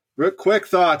 So quick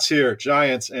thoughts here,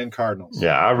 Giants and Cardinals.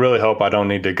 Yeah, I really hope I don't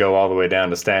need to go all the way down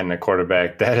to Stanton at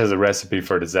quarterback. That is a recipe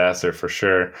for disaster for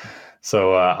sure.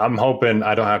 So I'm hoping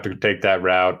I don't have to take that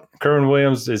route. Kerwin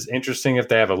Williams is interesting if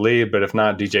they have a lead, but if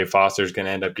not, DJ Foster is going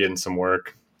to end up getting some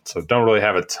work. So don't really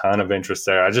have a ton of interest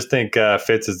there. I just think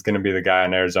Fitz is going to be the guy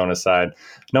on Arizona's side.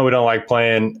 No, we don't like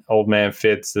playing old man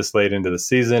Fitz this late into the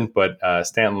season, but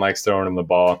Stanton likes throwing him the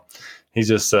ball. He's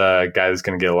just a guy that's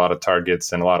going to get a lot of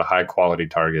targets and a lot of high-quality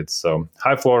targets. So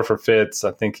high floor for Fitz.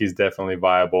 I think he's definitely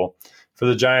viable. For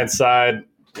the Giants side,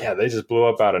 yeah, they just blew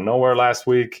up out of nowhere last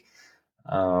week.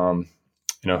 Who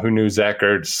knew Zach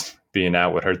Ertz being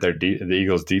out would hurt the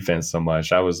Eagles' defense so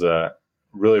much? That was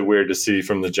really weird to see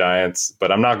from the Giants,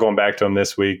 but I'm not going back to him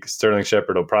this week. Sterling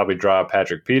Shepard will probably draw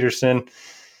Patrick Peterson. You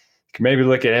can maybe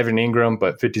look at Evan Ingram,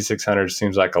 but 5,600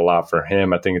 seems like a lot for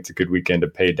him. I think it's a good weekend to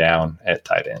pay down at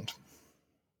tight end.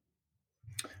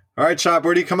 All right, Chop,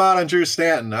 where do you come out on Drew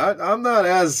Stanton? I'm not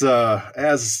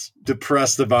as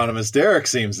depressed about him as Derek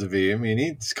seems to be. I mean,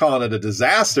 he's calling it a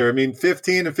disaster. I mean,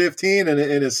 15-15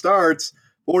 in his starts,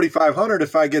 4,500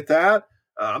 if I get that.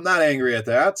 I'm not angry at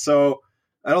that. So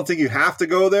I don't think you have to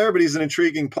go there, but he's an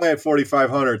intriguing play at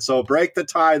 4,500. So break the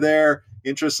tie there,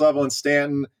 interest level in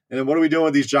Stanton. And then what are we doing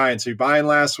with these Giants? Are you buying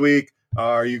last week?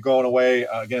 Are you going away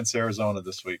against Arizona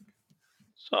this week?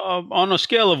 So on a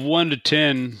scale of 1 to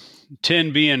 10,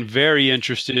 10 being very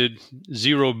interested,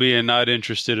 0 being not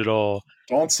interested at all.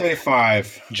 Don't say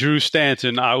 5. Drew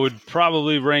Stanton, I would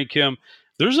probably rank him.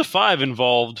 There's a 5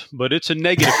 involved, but it's a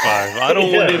 -5. I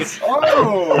don't want it.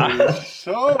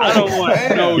 I don't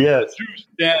want no Drew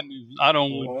Stanton. I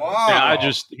don't want. Wow.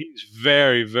 He's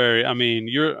very, very. I mean,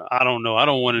 I don't know. I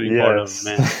don't want any part of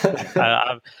him,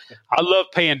 man. I love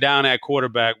paying down at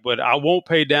quarterback, but I won't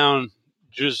pay down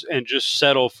just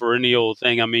settle for any old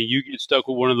thing. I mean, you get stuck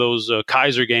with one of those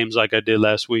Kaiser games like I did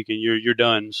last week, and you're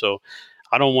done. So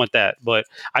I don't want that. But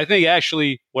I think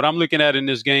actually what I'm looking at in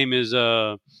this game is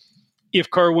if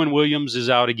Kerwin Williams is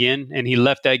out again, and he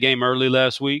left that game early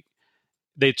last week,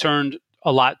 they turned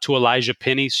a lot to Elijah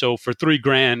Penny. So for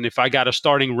 $3,000, if I got a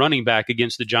starting running back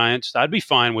against the Giants, I'd be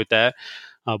fine with that.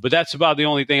 But that's about the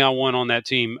only thing I want on that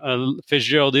team.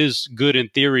 Fitzgerald is good in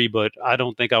theory, but I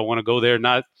don't think I want to go there.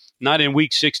 Not in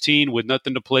week 16 with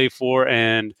nothing to play for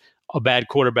and a bad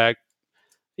quarterback.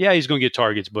 Yeah, he's going to get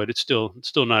targets, but it's still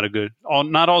not a good.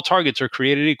 Not all targets are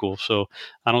created equal, so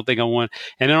I don't think I want.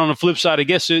 And then on the flip side, I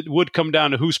guess it would come down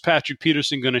to who's Patrick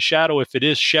Peterson going to shadow. If it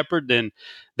is Shepard, then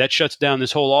that shuts down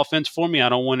this whole offense for me. I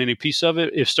don't want any piece of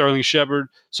it. If Sterling Shepard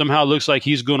somehow looks like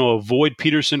he's going to avoid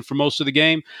Peterson for most of the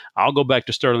game, I'll go back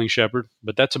to Sterling Shepard,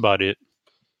 but that's about it.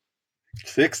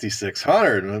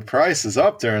 6,600. The price is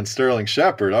up there in Sterling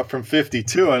Shepard, up from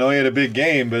 52. I know he had a big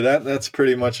game, but that's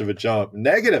pretty much of a jump.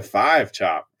 -5,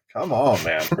 Chop. Come on,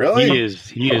 man. Really?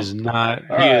 He is not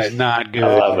good.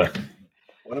 I love it.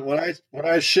 When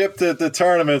I shipped the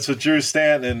tournaments with Drew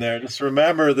Stanton in there, just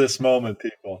remember this moment,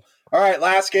 people. All right,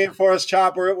 last game for us,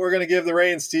 Chop. We're going to give the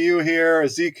reins to you here.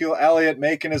 Ezekiel Elliott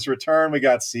making his return. We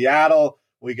got Seattle.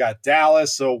 We got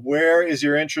Dallas. So where is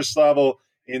your interest level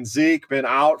in Zeke? Been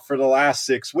out for the last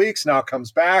 6 weeks. Now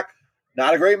comes back.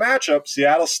 Not a great matchup.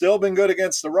 Seattle's still been good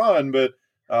against the run, but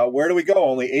where do we go?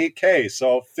 Only $8K.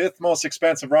 So 5th most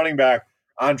expensive running back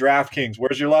on DraftKings.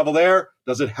 Where's your level there?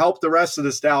 Does it help the rest of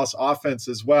this Dallas offense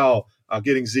as well,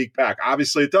 getting Zeke back?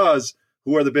 Obviously it does.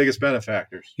 Who are the biggest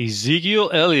benefactors? Ezekiel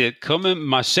Elliott,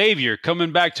 my savior,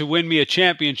 coming back to win me a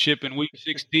championship in week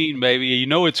 16, baby. You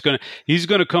know he's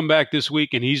going to come back this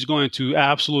week, and he's going to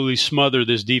absolutely smother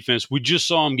this defense. We just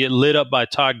saw him get lit up by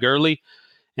Todd Gurley,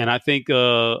 and I think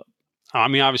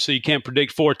obviously you can't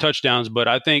predict 4 touchdowns, but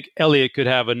I think Elliott could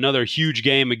have another huge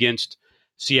game against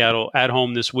Seattle at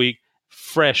home this week.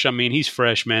 Fresh. I mean, he's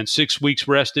fresh, man. 6 weeks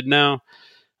rested now.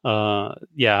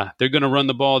 They're going to run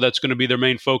the ball. That's going to be their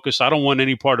main focus. I don't want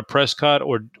any part of Prescott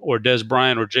or Dez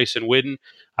Bryant or Jason Witten.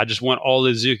 I just want all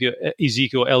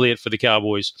Ezekiel Elliott for the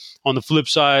Cowboys. On the flip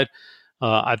side,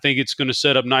 I think it's going to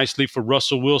set up nicely for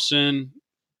Russell Wilson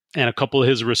and a couple of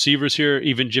his receivers here,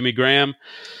 even Jimmy Graham.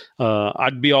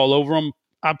 I'd be all over them.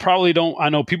 I probably don't. I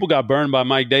know people got burned by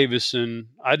Mike Davis, and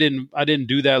I didn't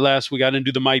do that last week. I didn't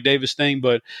do the Mike Davis thing,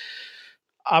 but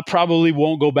I probably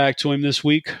won't go back to him this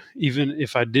week, even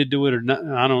if I did do it or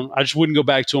not. I just wouldn't go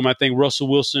back to him. I think Russell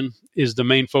Wilson is the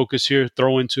main focus here,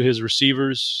 throwing to his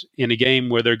receivers in a game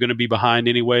where they're going to be behind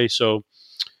anyway. So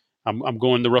I'm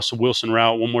going the Russell Wilson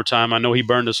route one more time. I know he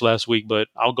burned us last week, but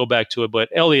I'll go back to it. But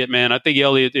Elliott, man, I think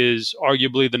Elliott is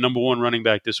arguably the number 1 running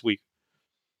back this week.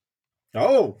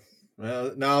 Oh,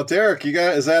 well, now Derek,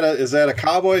 is that a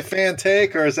Cowboy fan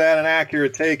take, or is that an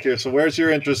accurate take here? So where's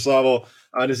your interest level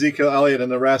on Ezekiel Elliott and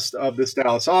the rest of this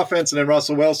Dallas offense? And then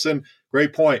Russell Wilson,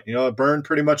 great point. It burned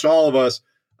pretty much all of us.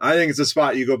 I think it's a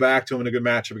spot you go back to him in a good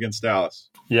matchup against Dallas.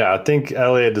 Yeah, I think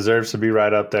Elliott deserves to be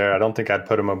right up there. I don't think I'd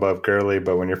put him above Gurley,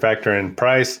 but when you're factoring in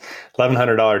price,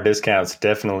 $1,100 discounts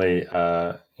definitely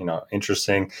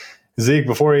interesting. Zeke,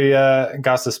 before he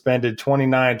got suspended,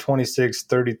 29, 26,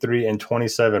 33, and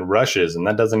 27 rushes, and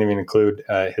that doesn't even include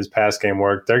his pass game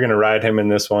work. They're going to ride him in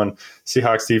this one.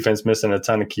 Seahawks defense missing a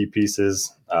ton of key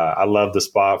pieces. I love the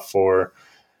spot for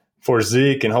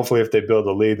Zeke, and hopefully if they build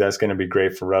a lead, that's going to be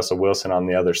great for Russell Wilson on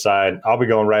the other side. I'll be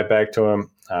going right back to him.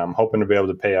 I'm hoping to be able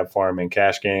to pay up for him in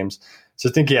cash games. So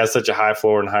I think he has such a high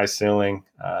floor and high ceiling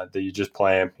that you just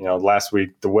play him. Last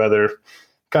week the weather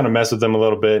kind of messed with him a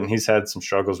little bit, and he's had some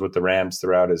struggles with the Rams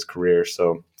throughout his career.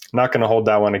 So I'm not going to hold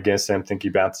that one against him. I think he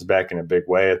bounces back in a big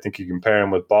way. I think you can pair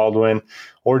him with Baldwin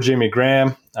or Jimmy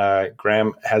Graham.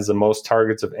 Graham has the most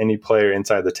targets of any player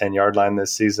inside the 10-yard line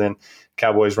this season.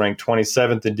 Cowboys ranked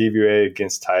 27th in DVOA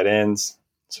against tight ends.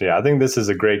 So, yeah, I think this is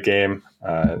a great game.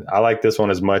 I like this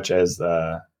one as much as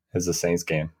the Saints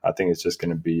game. I think it's just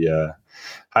going to be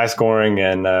high scoring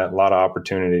and a lot of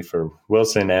opportunity for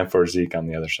Wilson and for Zeke on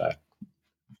the other side.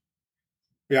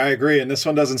 Yeah, I agree. And this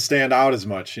one doesn't stand out as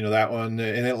much. That one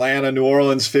in Atlanta, New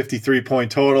Orleans,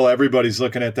 53-point total. Everybody's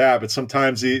looking at that. But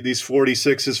sometimes these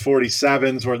 46s,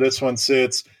 47s, where this one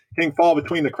sits, can fall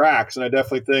between the cracks. And I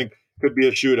definitely think could be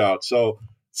a shootout. So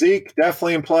Zeke,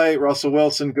 definitely in play. Russell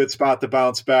Wilson, good spot to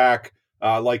bounce back.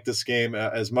 I like this game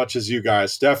as much as you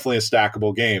guys. Definitely a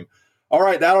stackable game. All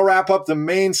right, that'll wrap up the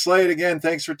main slate. Again,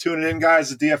 thanks for tuning in, guys.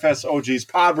 The DFS OGs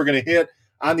pod. We're going to hit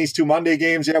on these 2 Monday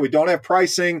games. Yeah, we don't have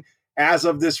pricing as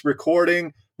of this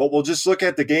recording, but we'll just look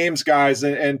at the games, guys,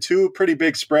 and 2 pretty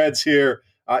big spreads here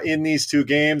in these 2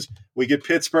 games. We get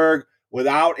Pittsburgh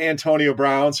without Antonio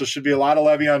Brown, so should be a lot of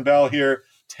Le'Veon Bell here.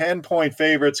 10-point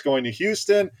favorites going to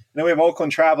Houston. And then we have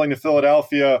Oakland traveling to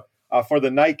Philadelphia for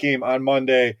the night game on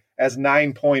Monday as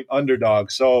 9-point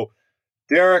underdogs. So,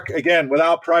 Derek, again,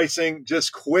 without pricing,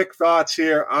 just quick thoughts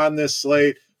here on this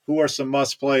slate. Who are some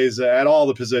must-plays at all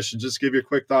the positions? Just give your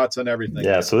quick thoughts on everything.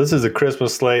 Yeah, so this is a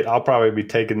Christmas slate. I'll probably be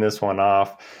taking this one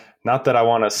off. Not that I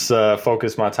want to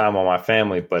focus my time on my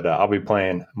family, but I'll be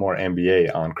playing more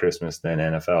NBA on Christmas than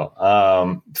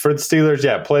NFL. For the Steelers,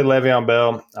 yeah, play Le'Veon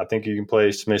Bell. I think you can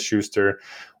play Smith-Schuster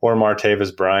or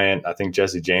Martavis Bryant. I think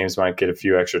Jesse James might get a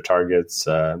few extra targets.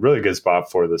 Really good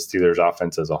spot for the Steelers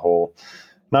offense as a whole.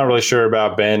 Not really sure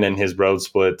about Ben and his road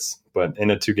splits, but in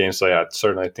a 2-game slate, I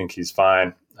certainly think he's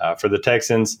fine. For the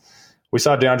Texans, we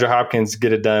saw DeAndre Hopkins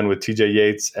get it done with TJ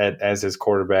Yates as his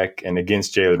quarterback and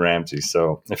against Jalen Ramsey.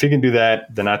 So if he can do that,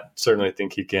 then I certainly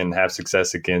think he can have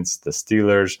success against the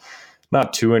Steelers.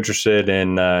 Not too interested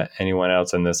in anyone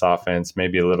else in this offense.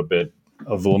 Maybe a little bit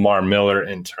of Lamar Miller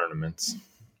in tournaments.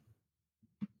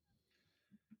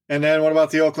 And then what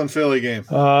about the Oakland-Philly game?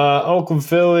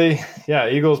 Oakland-Philly, yeah,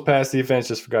 Eagles pass defense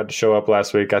just forgot to show up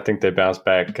last week. I think they bounced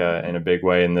back in a big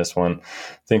way in this one.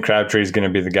 I think Crabtree is going to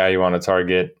be the guy you want to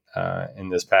target in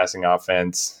this passing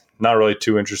offense. Not really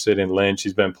too interested in Lynch.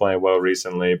 He's been playing well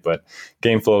recently, but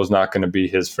game flow is not going to be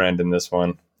his friend in this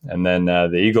one. And then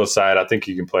the Eagles side, I think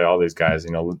you can play all these guys.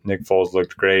 Nick Foles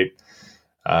looked great.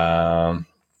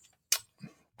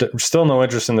 Still no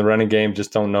interest in the running game.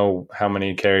 Just don't know how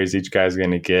many carries each guy's going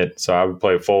to get. So I would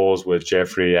play Foles with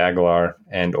Jeffrey, Aguilar,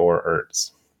 and or Ertz.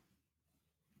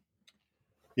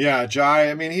 Yeah,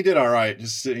 Jai, I mean, he did all right.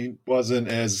 Just he wasn't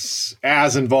as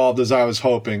involved as I was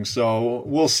hoping. So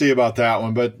we'll see about that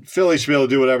one. But Philly should be able to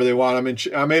do whatever they want. I'm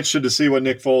interested to see what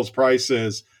Nick Foles' price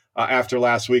is after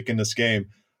last week in this game.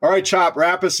 All right, Chop,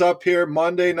 wrap us up here.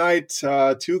 Monday night,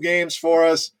 2 games for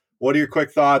us. What are your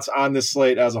quick thoughts on this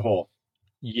slate as a whole?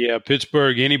 Yeah,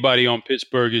 Pittsburgh, anybody on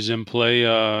Pittsburgh is in play.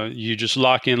 You just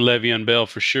lock in Le'Veon Bell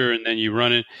for sure, and then you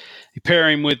run it. You pair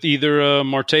him with either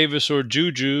Martavis or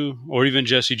Juju or even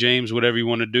Jesse James, whatever you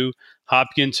want to do.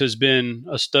 Hopkins has been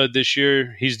a stud this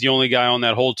year. He's the only guy on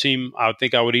that whole team I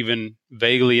think I would even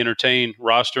vaguely entertain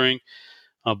rostering.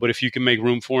 But if you can make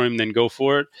room for him, then go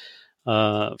for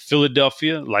it.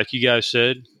 Philadelphia, like you guys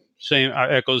said, I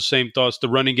echo the same thoughts. The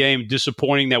running game,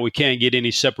 disappointing that we can't get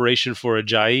any separation for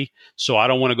Ajayi. So I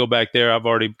don't want to go back there. I've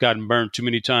already gotten burned too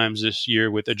many times this year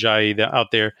with Ajayi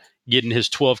out there getting his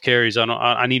 12 carries.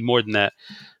 I need more than that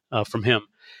from him.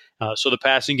 So the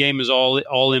passing game is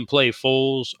all in play.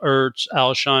 Foles, Ertz,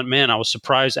 Alshon. Man, I was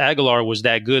surprised Aguilar was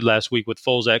that good last week with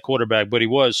Foles at quarterback, but he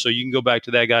was. So you can go back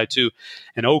to that guy too.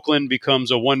 And Oakland becomes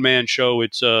a one-man show.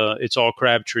 It's all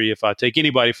Crabtree. If I take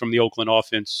anybody from the Oakland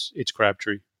offense, it's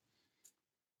Crabtree.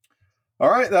 All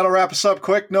right, that'll wrap us up.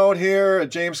 Quick note here.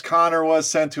 James Conner was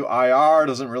sent to IR.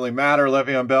 Doesn't really matter.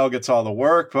 Le'Veon Bell gets all the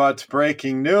work. But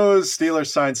breaking news, Steelers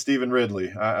signed Stephen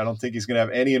Ridley. I don't think he's going to have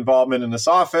any involvement in this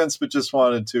offense, but just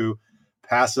wanted to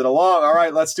pass it along. All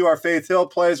right, let's do our Faith Hill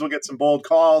plays. We'll get some bold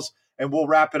calls, and we'll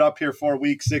wrap it up here for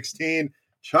Week 16.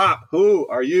 Chop, who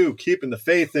are you keeping the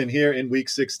faith in here in Week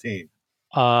 16?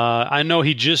 I know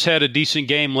he just had a decent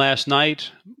game last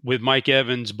night with Mike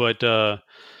Evans, but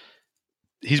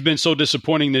he's been so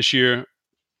disappointing this year.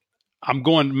 I'm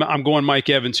going Mike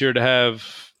Evans here to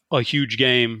have a huge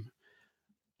game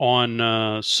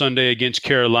on Sunday against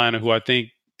Carolina, who I think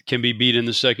can be beat in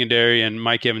the secondary. And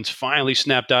Mike Evans finally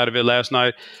snapped out of it last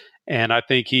night, and I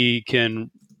think he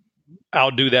can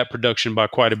outdo that production by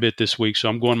quite a bit this week. So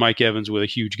I'm going Mike Evans with a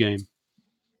huge game.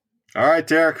 All right,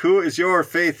 Derek, who is your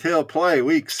Faith Hill play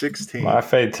week 16? My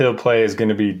Faith Hill play is going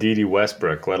to be Dede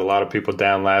Westbrook. Let a lot of people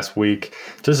down last week.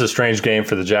 Just a strange game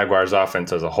for the Jaguars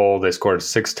offense as a whole. They scored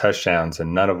 6 touchdowns,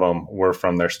 and none of them were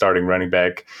from their starting running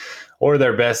back or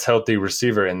their best healthy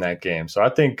receiver in that game. So I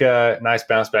think a nice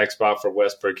bounce back spot for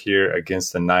Westbrook here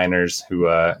against the Niners, who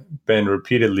been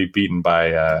repeatedly beaten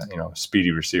by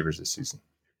speedy receivers this season.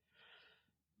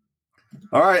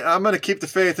 All right, I'm going to keep the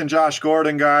faith in Josh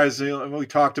Gordon, guys. We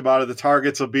talked about it. The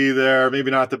targets will be there.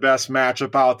 Maybe not the best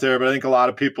matchup out there, but I think a lot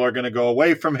of people are going to go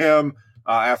away from him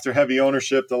after heavy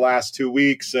ownership the last 2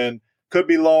 weeks, and could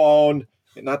be low owned.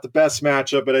 Not the best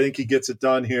matchup, but I think he gets it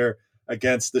done here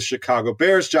against the Chicago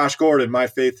Bears. Josh Gordon, my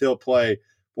Faith Hill play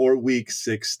for week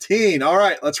 16. All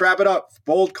right, let's wrap it up.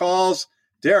 Bold calls.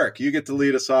 Derek, you get to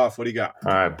lead us off. What do you got?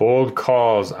 All right, bold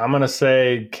calls. I'm going to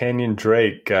say Kenyon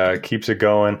Drake keeps it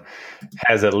going,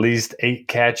 has at least 8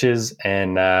 catches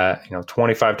and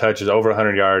 25 touches, over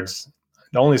 100 yards.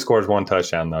 Only scores 1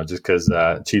 touchdown, though, just because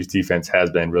Chiefs defense has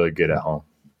been really good at home.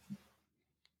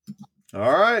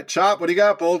 All right, Chop, what do you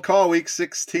got? Bold call, week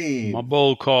 16. My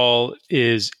bold call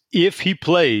is if he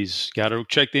plays, got to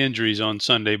check the injuries on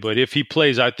Sunday, but if he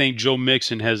plays, I think Joe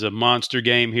Mixon has a monster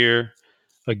game here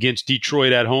against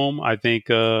Detroit at home. I think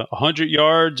 100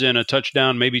 yards and a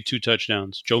touchdown, maybe 2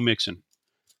 touchdowns. Joe Mixon.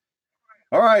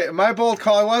 All right, my bold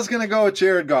call, I was going to go with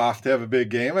Jared Goff to have a big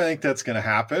game. I think that's going to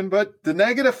happen, but the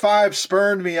 -5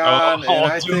 spurned me on, and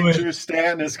I think Drew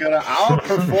Stanton is going to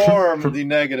outperform the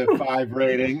 -5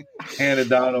 rating handed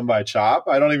down to him by Chop.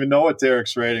 I don't even know what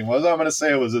Derek's rating was. I'm going to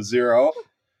say it was a 0.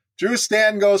 Drew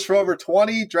Stanton goes for over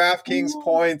 20 DraftKings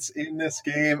points in this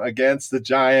game against the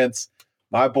Giants.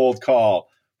 My bold call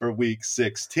for week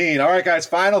 16. All right, guys,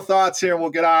 final thoughts here, and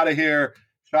we'll get out of here.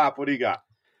 Chop, what do you got?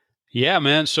 Yeah,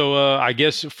 man. So I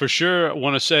guess for sure I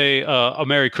want to say a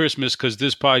Merry Christmas, because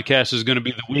this podcast is going to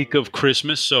be the week of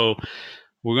Christmas. So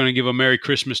we're going to give a Merry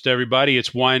Christmas to everybody.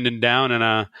 It's winding down, and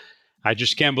I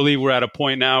just can't believe we're at a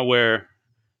point now where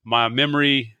my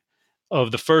memory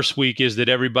of the first week is that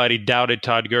everybody doubted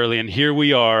Todd Gurley, and here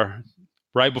we are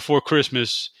right before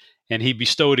Christmas, and he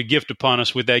bestowed a gift upon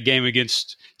us with that game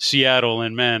against Seattle.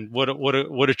 And man, what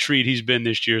a treat he's been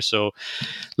this year. So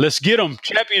let's get him.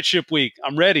 Championship week.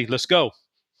 I'm ready. Let's go.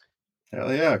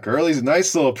 Hell yeah. Gurley's a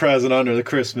nice little present under the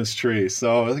Christmas tree.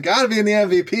 So it's got to be in the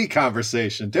MVP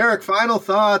conversation. Derek, final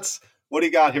thoughts. What do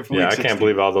you got here for week 16? I can't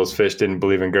believe all those fish didn't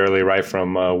believe in Gurley right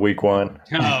from week 1.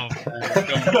 Oh, man,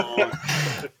 come on.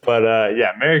 But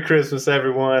Merry Christmas,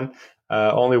 everyone.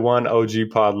 Only one OG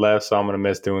pod left, so I'm going to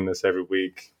miss doing this every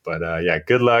week. But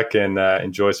good luck and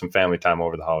enjoy some family time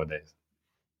over the holidays.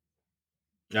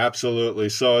 Absolutely.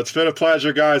 So it's been a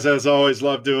pleasure, guys. As always,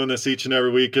 love doing this each and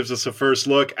every week. Gives us a first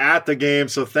look at the game.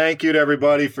 So thank you to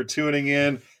everybody for tuning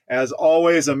in. As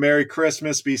always, a Merry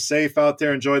Christmas. Be safe out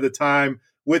there. Enjoy the time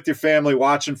with your family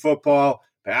watching football,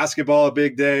 basketball, a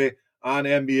big day on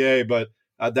NBA. But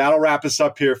that'll wrap us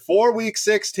up here for week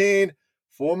 16.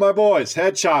 For my boys,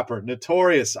 Head Chopper,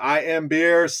 Notorious, I Am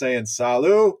Beer, saying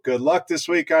salut. Good luck this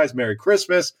week, guys. Merry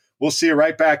Christmas. We'll see you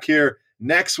right back here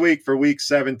next week for week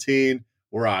 17.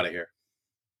 We're out of here.